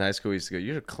in high school we used to go,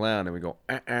 "You're a clown," and we go,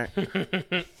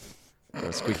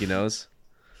 squeaky nose.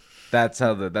 That's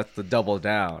the double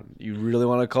down. You really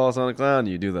want to call someone a clown?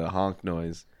 You do the honk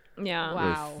noise. Yeah.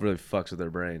 Wow. Really fucks with their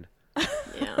brain.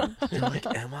 Yeah. You're like,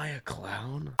 am I a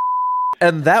clown?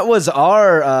 And that was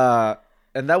our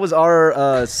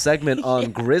segment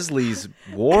on Grizzlies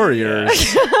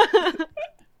Warriors.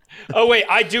 Oh wait,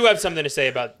 I do have something to say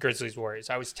about Grizzlies Warriors.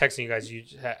 I was texting you guys. You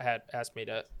had asked me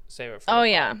to save it. For Oh the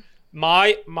yeah. pod.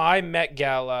 My Met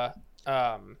Gala.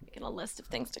 Making a list of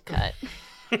things to cut.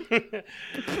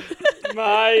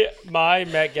 my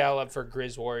Met Gala for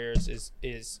Grizz Warriors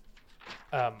is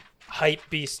hype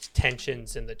beast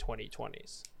tensions in the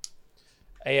 2020s.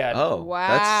 And Oh,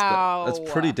 Wow.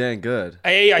 That's pretty dang good.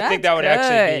 I think that would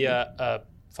actually be good. a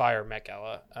fire Met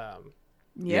Gala.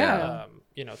 Yeah.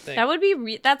 Thing. That would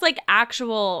be that's like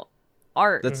actual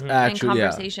art That's and actually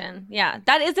conversation. Yeah.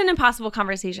 That is an impossible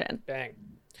conversation. Bang.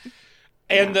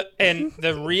 And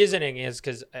the reasoning is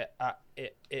because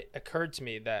it occurred to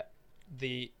me that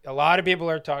a lot of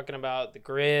people are talking about the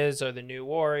Grizz or the new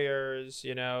Warriors.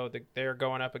 You know, they're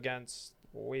going up against.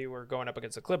 We were going up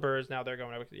against the Clippers. Now they're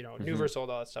going up. New versus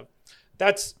old, all that stuff.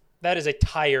 That is a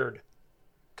tired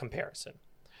comparison.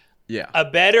 Yeah. A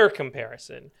better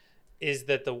comparison is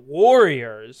that the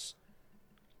Warriors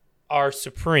are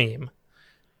Supreme,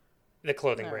 the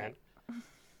clothing brand,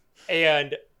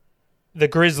 and the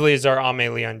Grizzlies are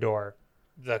Amélie Dor,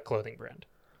 the clothing brand.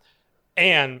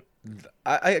 And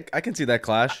I can see that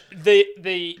clash.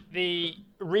 the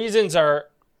reasons are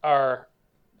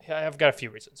I've got a few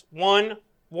reasons. One,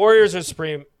 Warriors are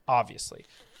Supreme, obviously.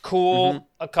 Cool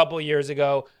a couple years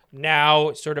ago.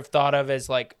 Now sort of thought of as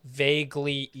like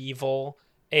vaguely evil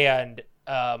and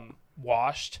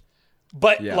washed.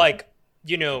 But Yeah.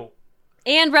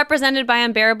 And represented by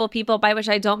unbearable people, by which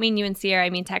I don't mean you and Sierra,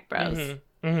 I mean tech bros.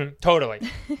 Totally.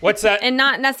 What's that? And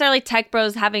not necessarily tech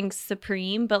bros having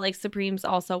Supreme, but like Supreme's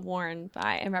also worn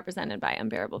by and represented by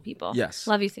unbearable people. Yes.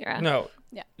 Love you, Sierra. No.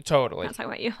 Yeah. Totally. I'm not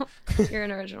talking about you. You're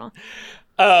an original.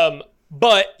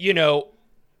 But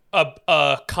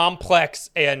a complex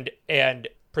and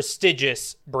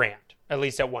prestigious brand, at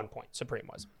least at one point, Supreme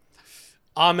was.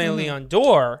 Amélie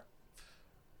Dor,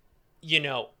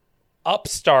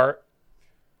 upstart,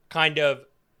 kind of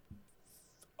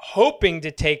hoping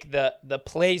to take the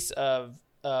place of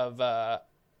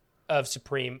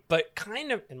Supreme, but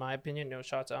kind of, in my opinion, no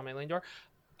shots at Amélie Dor.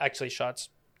 Actually, shots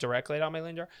directly at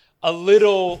Amélie Dor. A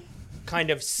little kind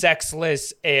of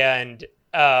sexless and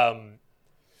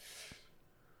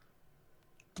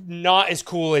not as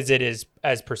cool as it is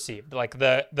as perceived. Like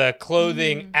the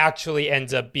clothing actually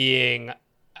ends up being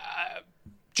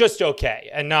just okay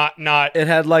and not. It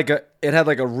had like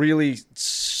a really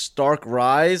stark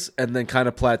rise and then kind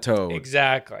of plateaued.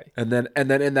 Exactly. And then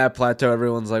in that plateau,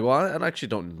 everyone's like, "Well, I actually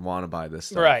don't want to buy this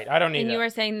stuff." Right. I don't need And that. you were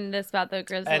saying this about the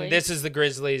Grizzlies. And this is the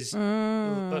Grizzlies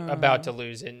about to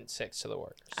lose in 6 to the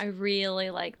Warriors. I really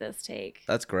like this take.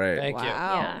 That's great. Thank you.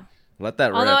 Wow. Yeah. Let that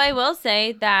rip. Although I will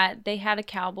say that they had a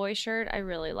cowboy shirt I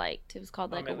really liked. It was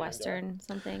called like a Amélie Dor. Western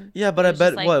something. Yeah, but I was bet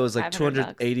just, like, what it was like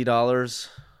 $500. $280.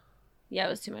 Yeah, it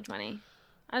was too much money.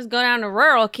 I just go down to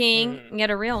Rural King and get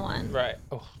a real one. Right.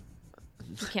 Oh.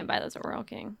 You can't buy those at Rural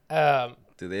King.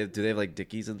 Do they have like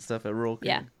Dickies and stuff at Rural King?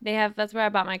 Yeah, they have. That's where I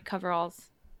bought my coveralls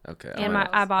Okay. and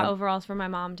I bought overalls for my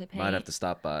mom to paint. Might have to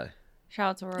stop by. Shout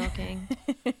out to Rural King.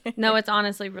 No, it's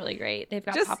honestly really great. They've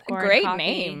got Just a popcorn, great coffee,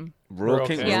 name. Rural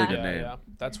King, really Yeah. good name. Yeah.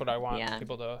 That's what I want Yeah.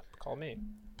 people to call me one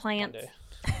plants. day.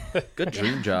 Good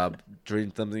dream job.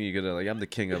 Dream something you could like. I'm the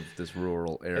king of this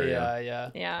rural area.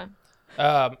 Yeah.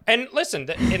 Yeah. And listen,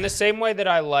 in the same way that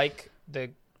I like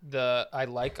I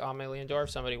like Amelie Leondor. If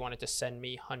somebody wanted to send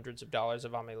me hundreds of dollars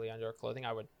of Amelie Leondor clothing,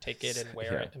 I would take it and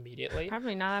wear it immediately.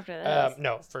 Probably not after this.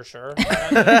 No, for sure.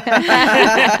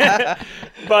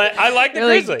 But I like the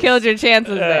Really Grizzlies. killed your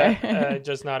chances there.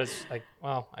 Just not as like.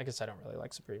 Well, I guess I don't really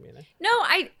like Supreme either. No,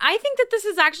 I think that this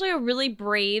is actually a really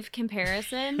brave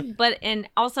comparison, and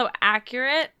also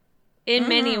accurate in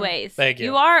many ways. Thank you.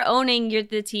 You are owning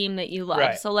the team that you love.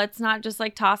 Right. So let's not just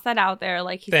like toss that out there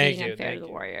like he's Thank being you, unfair thank to the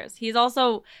you. Warriors. He's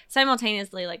also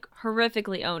simultaneously like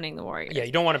horrifically owning the Warriors. Yeah,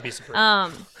 you don't want to be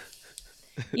Supreme.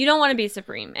 You don't want to be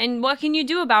supreme. And what can you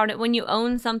do about it when you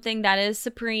own something that is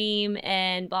supreme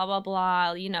and blah, blah,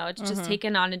 blah? You know, it's just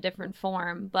taken on a different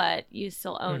form, but you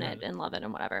still own it and love it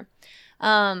and whatever.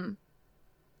 I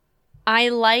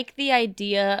like the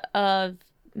idea of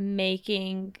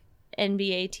making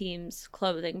NBA teams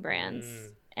clothing brands.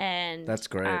 And That's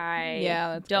great. I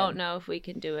Yeah, that's don't good. know if we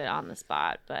can do it on the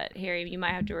spot, but Harry, you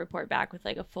might have to report back with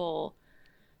like a full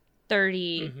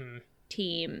 30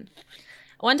 team.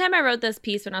 One time I wrote this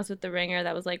piece when I was with The Ringer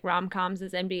that was like rom-coms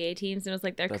as NBA teams. And it was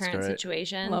like their That's current great.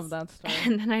 situations. Love that story.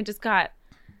 And then I just got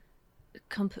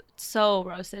so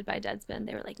roasted by Deadspin.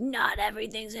 They were like, not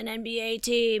everything's an NBA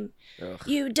team. Ugh.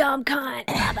 You dumb cunt.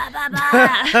 Blah, blah, blah,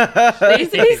 blah. They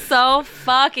used to be so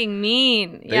fucking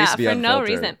mean. They used to be for no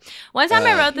unfiltered. reason. One time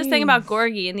I wrote this thing about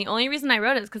Gorgie, and the only reason I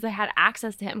wrote it is because I had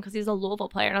access to him because he's a Louisville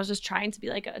player, and I was just trying to be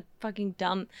like a fucking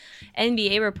dumb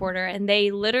NBA reporter. And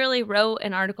they literally wrote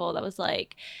an article that was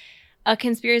like a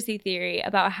conspiracy theory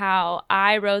about how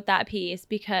I wrote that piece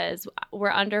because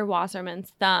we're under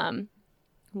Wasserman's thumb.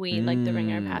 We like The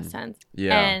Ringer past tense.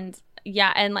 Yeah. And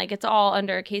yeah, and like it's all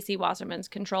under Casey Wasserman's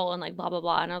control and like blah blah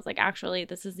blah. And I was like, actually,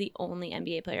 this is the only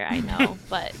NBA player I know.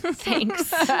 But thanks.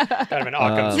 Kind of an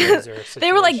Occam's razor situation.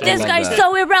 They were like, this love guy's that.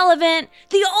 so irrelevant.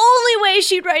 The only way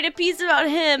she'd write a piece about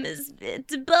him is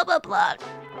to blah blah blah.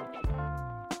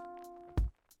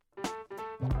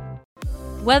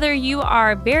 Whether you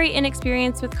are very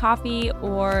inexperienced with coffee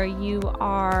or you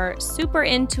are super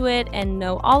into it and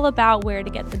know all about where to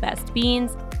get the best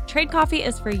beans, Trade Coffee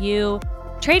is for you.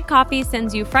 Trade Coffee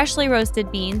sends you freshly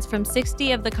roasted beans from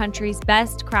 60 of the country's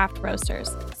best craft roasters.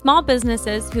 Small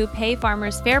businesses who pay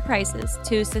farmers fair prices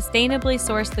to sustainably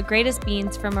source the greatest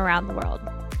beans from around the world.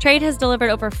 Trade has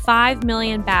delivered over 5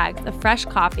 million bags of fresh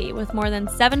coffee with more than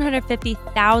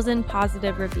 750,000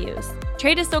 positive reviews.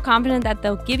 Trade is so confident that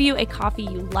they'll give you a coffee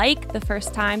you like the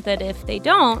first time that if they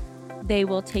don't, they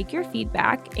will take your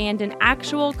feedback and an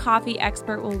actual coffee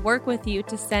expert will work with you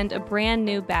to send a brand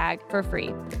new bag for free.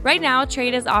 Right now,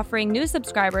 Trade is offering new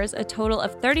subscribers a total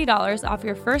of $30 off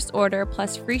your first order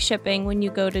plus free shipping when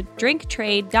you go to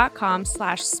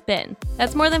drinktrade.com/spin.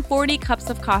 That's more than 40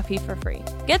 cups of coffee for free.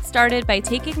 Get started by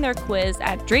taking their quiz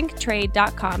at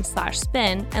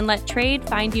drinktrade.com/spin and let Trade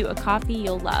find you a coffee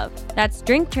you'll love. That's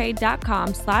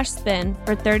drinktrade.com/spin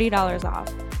for $30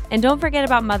 off. And don't forget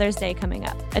about Mother's Day coming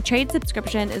up. A Trade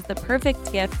subscription is the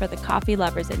perfect gift for the coffee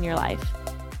lovers in your life.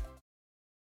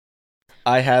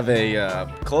 I have a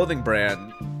clothing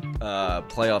brand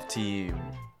playoff team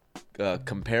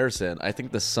comparison. I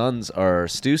think the Suns are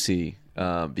Stussy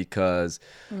because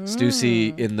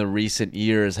Stussy in the recent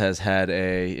years has had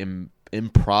a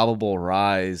improbable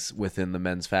rise within the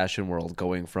men's fashion world,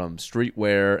 going from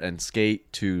streetwear and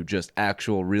skate to just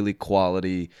actual really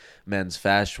quality men's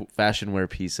fashion wear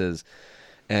pieces.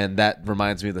 And that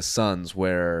reminds me of the Suns,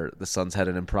 where the Suns had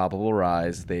an improbable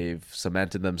rise. They've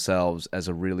cemented themselves as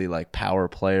a really like power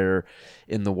player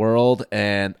in the world,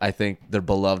 and I think they're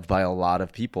beloved by a lot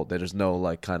of people. There's no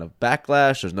like kind of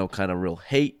backlash. There's no kind of real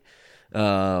hate.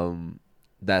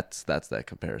 That's that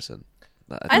comparison.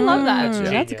 I love that. That's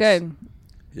That's genius. good.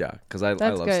 Yeah, because I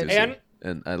That's love good. Stussy,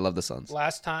 and I love the Suns.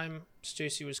 Last time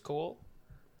Stussy was cool,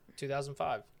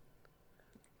 2005.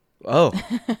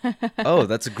 Oh,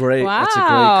 that's a great Wow.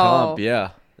 comp.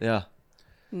 Yeah.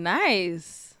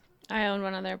 Nice. I owned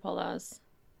one of their polos.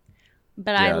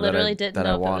 But Yeah, I literally didn't that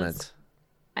know I if it wanted. was...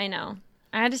 I know.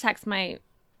 I had to text my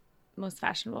most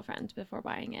fashionable friend before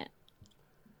buying it.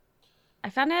 I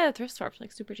found it at a thrift store for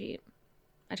like super cheap.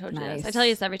 I told you this. I Nice. tell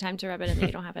you this every time to rub it in that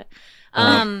you don't have it.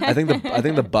 I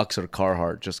think the Bucks are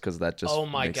Carhartt just because that just Oh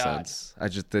my makes God. sense.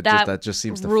 That just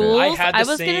seems to rules. fit. I had the I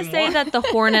was gonna same say one. that the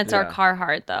Hornets are Yeah.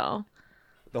 Carhartt though,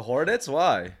 The Hornets?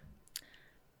 Why?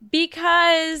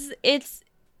 because it's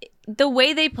the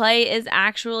way they play is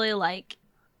actually like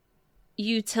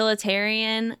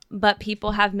utilitarian, but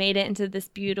people have made it into this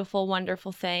beautiful,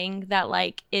 wonderful thing that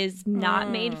like is not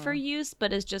made for use,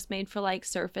 but is just made for like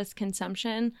surface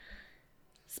consumption.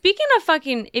 Speaking of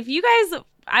fucking, if you guys,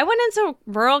 I went into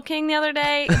Rural King the other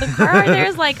day. The car there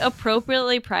is like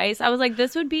appropriately priced. I was like,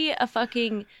 this would be a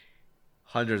fucking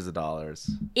hundreds of dollars.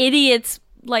 Idiot's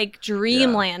like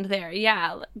dreamland there.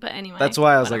 Yeah, but anyway. That's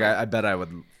why I was like, I bet I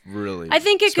would really. I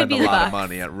think it spend could be a the lot of Bucks.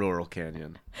 money at Rural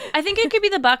Canyon. I think it could be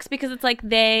the Bucks because it's like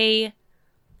they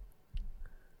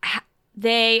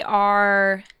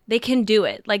can do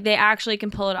it. Like they actually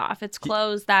can pull it off. It's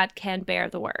clothes that can bear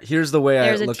the work. Here's the way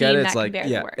There's I a look team at it. that It's can like, bear the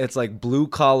yeah, work. it's like blue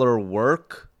collar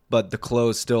work, but the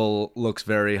clothes still looks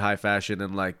very high fashion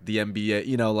and like the NBA,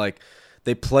 you know, like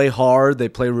they play hard, they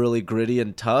play really gritty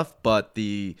and tough, but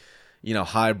the, you know,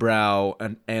 highbrow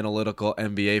and analytical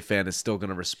NBA fan is still going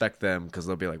to respect them because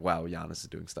they'll be like, wow, Giannis is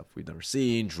doing stuff we've never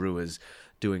seen. Drew is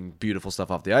doing beautiful stuff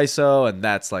off the ISO, and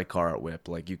that's like Carhartt Whip.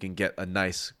 Like you can get a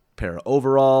nice pair of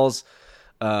overalls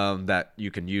that you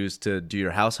can use to do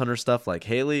your house hunter stuff like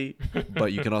Haley,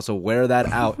 but you can also wear that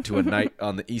out to a night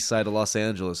on the east side of Los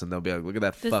Angeles, and they'll be like, look at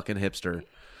that fucking hipster.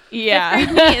 Yeah. Fifth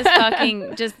grade me is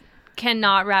fucking just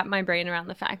cannot wrap my brain around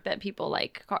the fact that people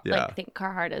like like think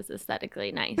Carhartt is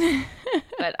aesthetically nice.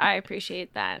 But I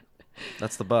appreciate that.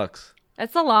 That's the Bucks.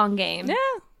 That's the long game. Yeah.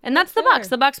 And that's the Fair. Bucks.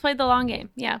 The Bucks played the long game.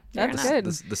 Yeah. fair That's enough. good.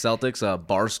 The Celtics,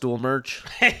 Barstool merch.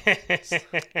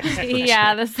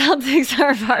 Yeah, the Celtics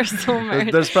are Barstool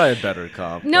merch. There's probably a better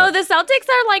comp. No, but- the Celtics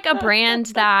are like a brand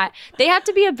that they have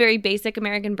to be a very basic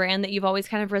American brand that you've always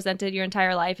kind of resented your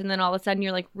entire life, and then all of a sudden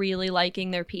you're like really liking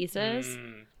their pieces.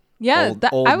 Yeah.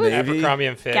 Old I was. Navy. Abercrombie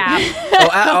and Fitch. Gap.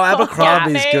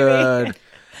 Abercrombie's Yeah, good.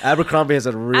 Abercrombie has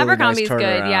a really Abercrombie's nice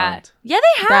turnaround. good, yeah. Yeah,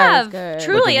 they That is have. good.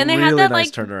 Truly. Like a And they had really that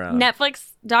nice like turnaround. Netflix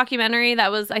documentary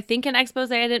that was, I think, an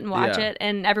expose. I didn't watch Yeah. it.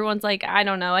 And everyone's like, I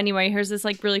don't know. Anyway, here's this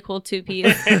like really cool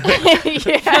two-piece from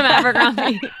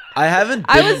Abercrombie. I haven't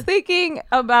I been was thinking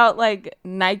about like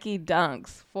Nike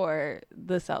Dunks for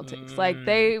the Celtics. Like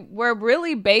they were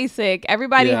really basic.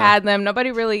 Everybody Yeah. had them.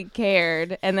 Nobody really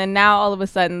cared. And then now all of a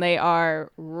sudden they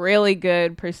are really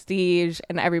good, prestige,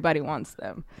 and everybody wants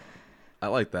them. I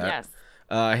like that. Yes.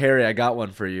 Harry, I got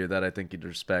one for you that I think you'd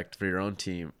respect for your own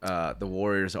team. The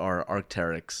Warriors are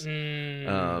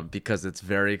Arc'teryx because it's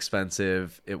very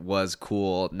expensive. It was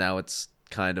cool. Now it's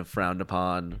kind of frowned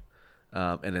upon,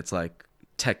 and it's like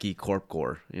techie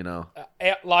corpcore, you know?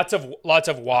 Lots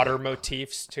of water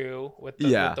motifs too with the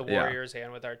Yeah. Warriors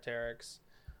and with Arc'teryx.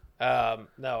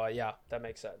 Yeah, that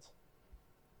makes sense.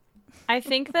 I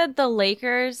think that the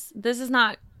Lakers, this is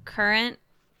not current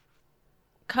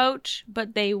coach,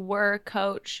 but they were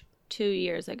coach 2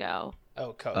 years ago.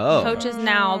 Oh, coach. Oh. Coach is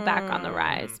now back on the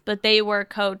rise, but they were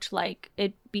coach like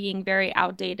it being very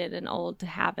outdated and old to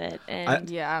have it. And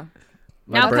Yeah.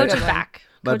 now brain- coach is back.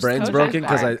 My Coach- brain's coach is broken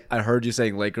because back. I heard you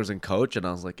saying Lakers and coach, and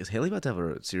I was like, is Haley about to have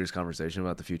a serious conversation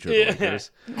about the future of the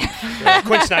Lakers?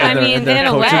 Quinn Snyder. I mean, And their in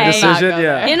a coaching way- decision? Not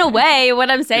Yeah. In a way,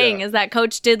 what I'm saying Yeah. is that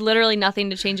coach did literally nothing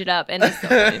to change it up and is still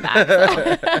coming back.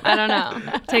 So, I don't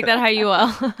know. Take that how you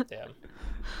will. Damn.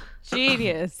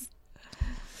 Genius.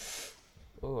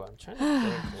 Ooh, I'm trying to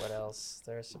think what else.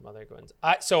 There's some other good ones.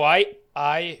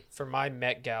 I for my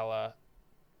Met Gala,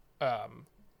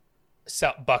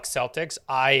 Bucks Celtics,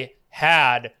 I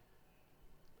had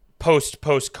post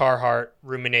Carhartt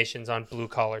ruminations on blue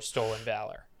collar stolen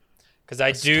valor, because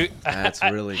I do. That's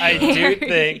really I good. do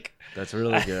think. That's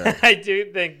really good. I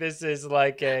do think this is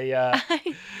like a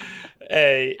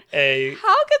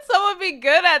How could someone be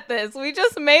good at this? We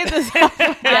just made this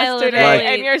yesterday, literally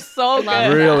and you're so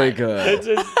love good. Really good.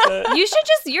 You should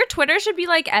your Twitter should be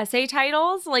like essay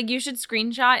titles. Like you should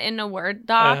screenshot in a Word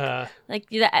doc, like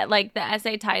the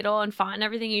essay title and font and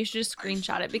everything. You should just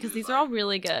screenshot it because these are all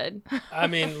really good. I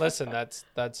mean, listen, that's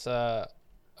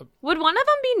Would one of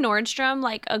them be Nordstrom,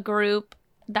 like a group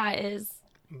that is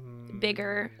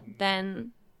bigger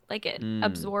than like it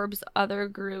absorbs other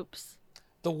groups?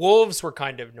 the Wolves were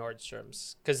kind of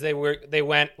Nordstrom's, because they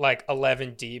went like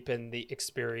 11 deep, and the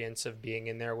experience of being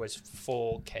in there was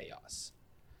full chaos,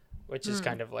 which is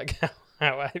kind of like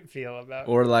how I feel about it.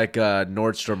 Or like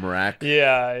Nordstrom Rack.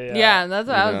 Yeah, that's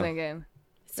what I was know. thinking.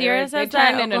 Sierra They says turned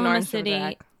that into Oklahoma Nordstrom City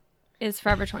Rack. is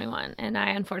Forever 21, and I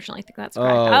unfortunately think that's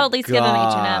correct. Oh, I'll at least get an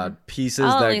God. H&M. Pieces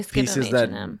I'll at that least get an pieces that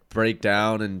H&M. break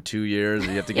down in 2 years.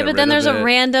 You have to get Yeah, but rid then of there's a it.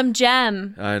 random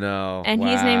gem, I know. and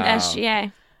he's named Wow.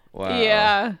 SGA. Wow.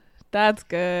 Yeah, that's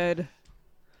good.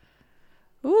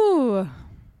 Ooh.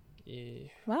 Yeah.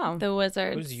 Wow. The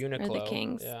Wizards Who's or the Uniqlo?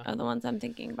 Kings Yeah. are the ones I'm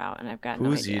thinking about, and I've got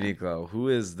Who's no idea. Uniqlo? Who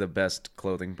is the best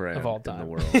clothing brand Of all in the time.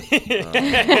 world?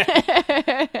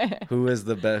 Who is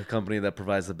the best company that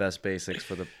provides the best basics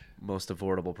for the most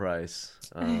affordable price?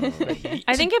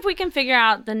 I think if we can figure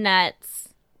out the Nets,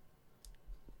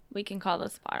 we can call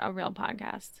this a real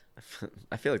podcast.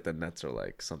 I feel like the Nets are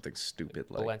like something stupid,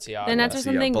 like Balenciaga. The Nets are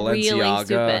something really Balenciaga,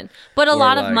 stupid, but a or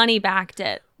lot of like- money backed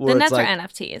it. or The it's Nets like- are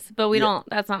NFTs, but we Yeah. don't.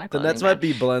 That's not a the clothing Nets brand. might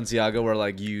be Balenciaga, where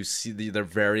like you see they're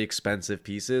very expensive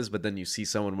pieces, but then you see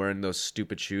someone wearing those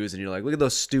stupid shoes, and you're like, look at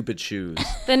those stupid shoes.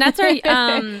 The Nets are. How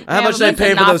Yeah, much did I but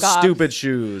pay it's a for those knockoff. stupid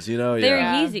shoes? You know, They're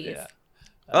yeah. Yeezys. Yeah.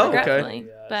 Oh, okay. Regretfully,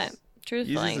 Yes. but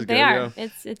truthfully, Yeezys is they good, are. yeah.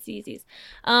 It's Yeezys.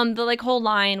 The like whole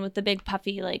line with the big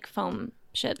puffy like foam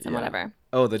shits and Yeah. whatever.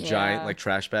 Oh, the giant Yeah. like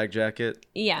trash bag jacket.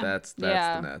 Yeah, That's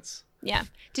Yeah. the Nets. yeah.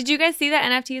 Did you guys see that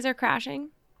NFTs are crashing?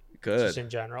 Just Good. in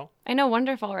general. I know,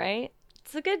 wonderful, right?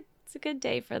 It's a good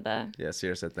day for the Yeah,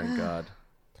 Sierra said, thank God.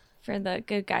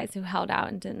 good guys who held out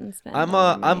and didn't spend. I'm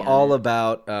all their I'm money on all it.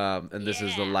 about and this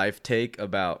is the life take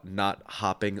about not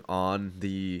hopping on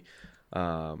the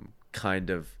kind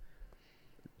of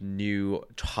new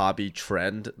hobby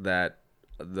trend that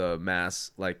the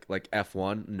mass like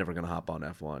F1. Never gonna hop on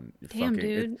F1. Damn,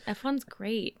 dude, F1's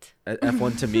great.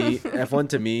 F1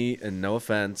 to me, and no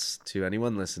offense to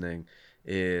anyone listening,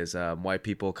 is white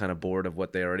people kind of bored of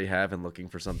what they already have and looking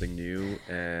for something new,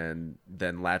 and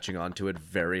then latching onto it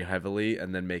very heavily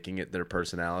and then making it their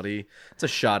personality. It's a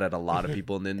shot at a lot of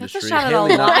people in the That's industry. a shot at a Haley,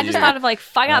 lot. not I just you. thought of like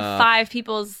I got 5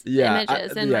 people's Yeah,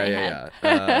 images in my head.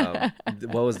 yeah.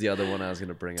 What was the other one I was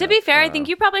gonna bring To up? be fair, I think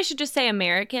you probably should just say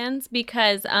Americans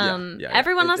because yeah.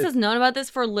 everyone else It- has known about this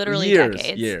for literally years,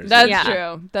 decades. years. That's Yeah.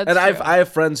 true. That's and true. I have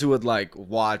friends who would like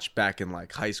watch back in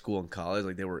like high school and college,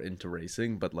 like they were into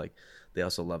racing, but like they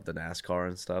also love the NASCAR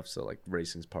and stuff. So like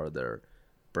racing's part of their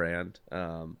brand.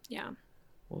 Yeah.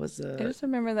 What was I that? just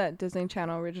remember that Disney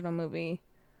Channel original movie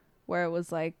where it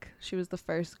was like she was the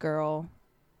first girl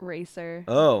racer.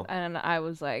 Oh, And I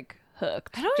was like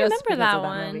hooked. I don't just remember because that of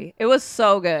one. movie. It was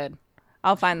so good.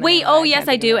 I'll find the Wait, name, but oh yes, can't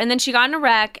I think of do. it. And then she got in a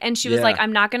wreck and she was Yeah. like,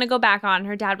 I'm not gonna go back on.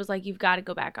 Her dad was like, you've got to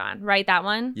go back on. Right, that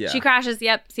one? Yeah. She crashes.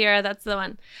 Yep, Sierra, that's the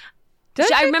one. Does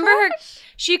I she remember crash?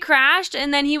 she crashed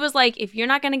and then he was like, if you're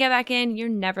not gonna get back in, you're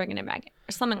never gonna get back in.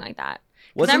 Or something like that.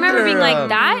 Because I Wasn't remember being there, like,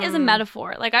 that is a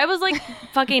metaphor. Like I was like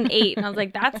fucking 8 and I was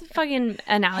like, that's a fucking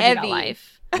analogy about Heavy.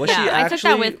 life. was Yeah, she I actually, took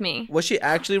that with me. Was she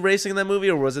actually racing in that movie,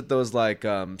 or was it those like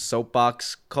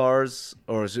soapbox cars,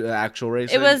 or was it actual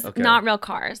racing? It was Okay. not real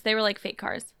cars. They were like fake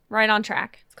cars. Right on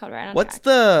track. It's called Right on What's Track.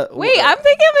 the Wait, I'm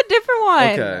thinking of a different one.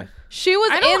 Okay. She was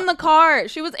I don't- in the car.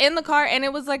 She was in the car, and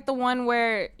it was like the one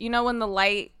where when the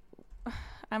light.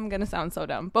 I'm gonna sound so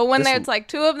dumb, but when This- there's like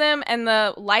 2 of them and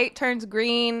the light turns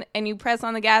green and you press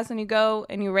on the gas and you go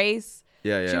and you race.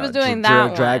 Yeah, She was doing Dra-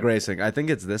 that drag one. racing. I think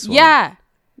it's this one. Yeah,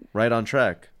 Right on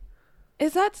Track.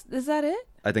 is that it?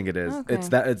 I think it is. Okay. It's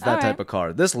that All type right. of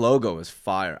car. This logo is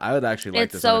fire. I would actually like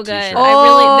It's this so on a good. t-shirt. I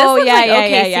really- this is like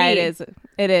yeah. OKC. It is.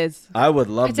 It is. I would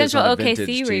love Potential this on a OKC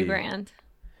vintage tee. rebrand.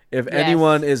 If Yes.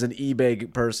 anyone is an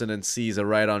eBay person and sees a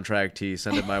Right on Track tee,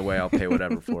 send it my way. I'll pay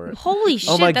whatever for it. Holy shit!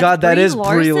 Oh my that's god, that Brie is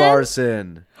Brie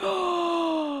Larson.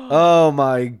 Oh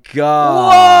my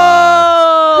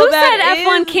god. Whoa! Who that said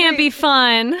F1 is can't be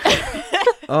fun?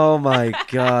 Oh my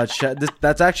god.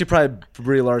 That's actually probably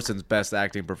Brie Larson's best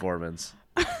acting performance.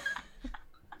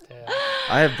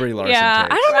 I have Brie Larson yeah,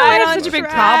 takes. I don't know why Right I have on such a big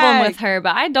track. problem with her,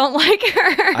 but I don't like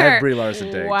her. I have Brie Larson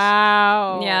takes.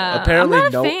 Wow. Yeah, Apparently I'm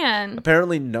not no- a fan.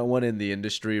 Apparently, no one in the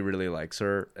industry really likes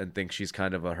her and thinks she's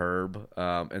kind of a herb.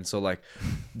 And so, like,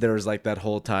 there was like that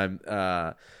whole time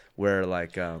where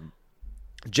like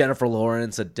Jennifer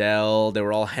Lawrence, Adele, they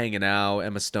were all hanging out.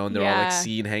 Emma Stone, they were all like Yeah.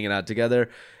 seen hanging out together.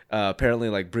 Apparently,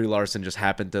 like Brie Larson just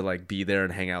happened to like be there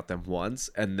and hang out them once,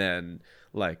 and then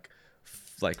like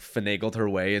finagled her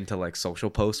way into like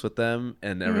social posts with them,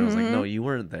 and everyone was like, "No, you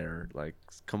weren't there. Like,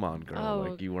 come on, girl.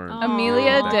 Like, you weren't."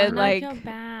 Amelia there." did, I like, feel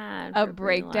bad A for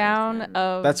Brie breakdown Larson.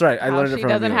 of That's right. I how learned it she from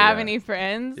doesn't Amelia, have yeah. any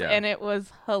friends, Yeah. and it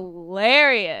was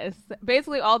hilarious.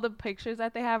 Basically, all the pictures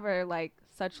that they have are like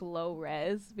such low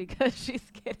res because she's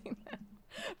getting them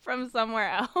from somewhere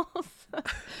else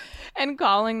and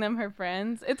calling them her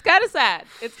friends. It's kind of sad.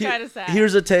 It's kind of sad.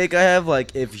 Here's a take I have.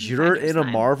 Like, if you're in a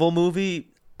fine. Marvel movie,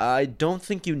 I don't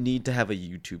think you need to have a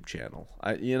YouTube channel.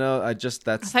 I I that's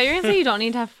thought you were gonna say you don't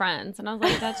need to have friends, and I was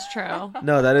like, that's true.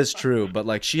 no, that is true. But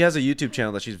like, she has a YouTube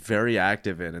channel that she's very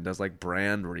active in and does like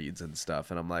brand reads and stuff.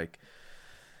 And I'm like,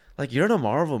 you're in a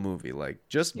Marvel movie. Like,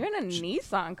 just You're in a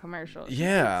Nissan commercial.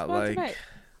 Yeah, Sponsored like- by-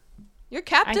 You're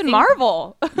Captain think-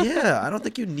 Marvel. Yeah, I don't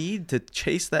think you need to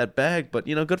chase that bag, but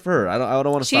good for her. I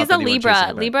don't want to stop She's a anyone chasing Libra.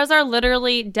 a bag. Libras are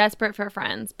literally desperate for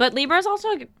friends, but Libras also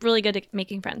really good at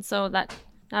making friends. So that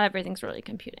not everything's really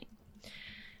computing.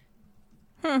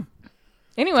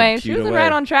 Anyway, she Compute was away.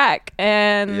 right on track,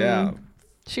 and Yeah.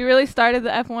 she really started the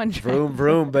F1 trend. Vroom,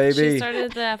 vroom, She baby.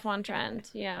 started the F1 trend.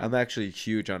 Yeah. I'm actually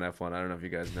huge on F1. I don't know if you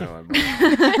guys know.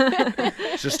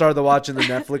 I just started watching the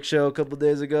Netflix show a couple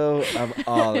days ago. I'm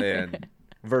all in.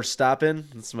 Verstappen,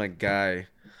 that's my guy.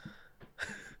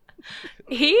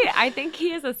 I think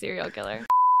he is a serial killer.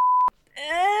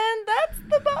 And that's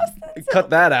the Boston. Cut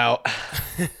that out.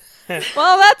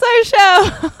 Well, that's our show.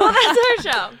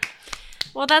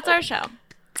 Well, that's our show.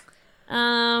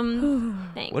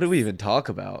 Thanks. What do we even talk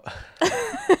about?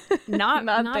 Not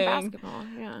Nothing. basketball.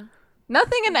 Yeah.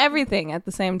 Nothing and everything at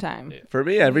the same time. For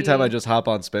me, every time I just hop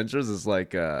on Spencer's, it's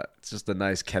like it's just a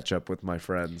nice catch up with my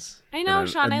friends. I know, And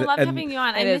Sean. I love having you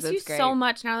on. I It miss is, you it's great. so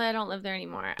much now that I don't live there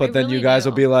anymore. But I then really you guys do.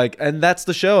 will be like, and that's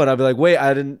the show, and I'll be like, wait,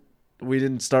 we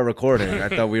didn't start recording. I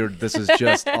thought this is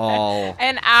just all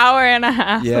An hour and a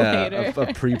half later.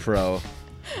 a pre-pro.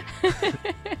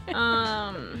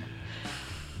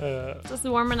 Just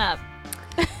warming up.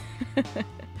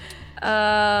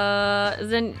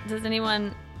 Does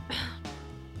anyone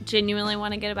genuinely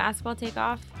want to get a basketball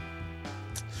takeoff?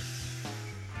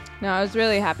 No, I was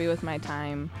really happy with my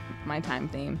time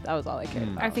theme. That was all I cared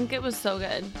about. I think it was so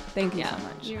good. Thank you Yeah, so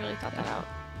much. you really thought that out.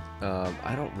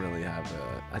 I don't really have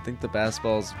I think the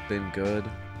basketball's been good.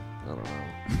 I don't know.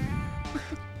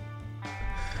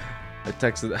 I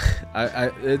texted.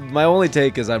 My only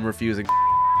take is I'm refusing.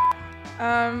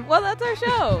 Well, that's our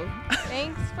show.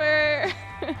 Thanks for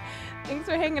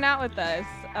hanging out with us.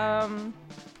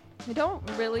 We don't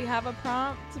really have a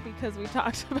prompt because we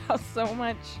talked about so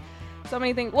many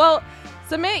things. Well,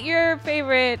 submit your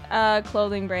favorite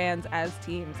clothing brands as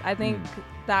teams. I think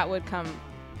that would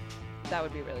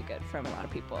be really good from a lot of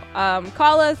people.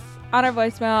 Call us on our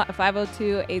voicemail at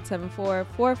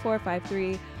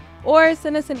 502-874-4453 or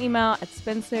send us an email at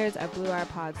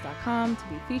spencers@bluehourpods.com to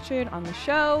be featured on the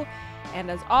show. And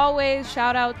as always,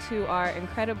 shout out to our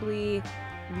incredibly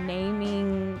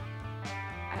naming.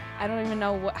 I don't even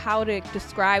know how to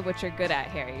describe what you're good at,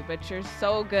 Harry, but you're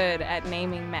so good at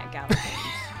naming Met Gala games.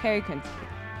 Harry Kunsky.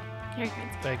 Here it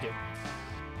comes. Thank you.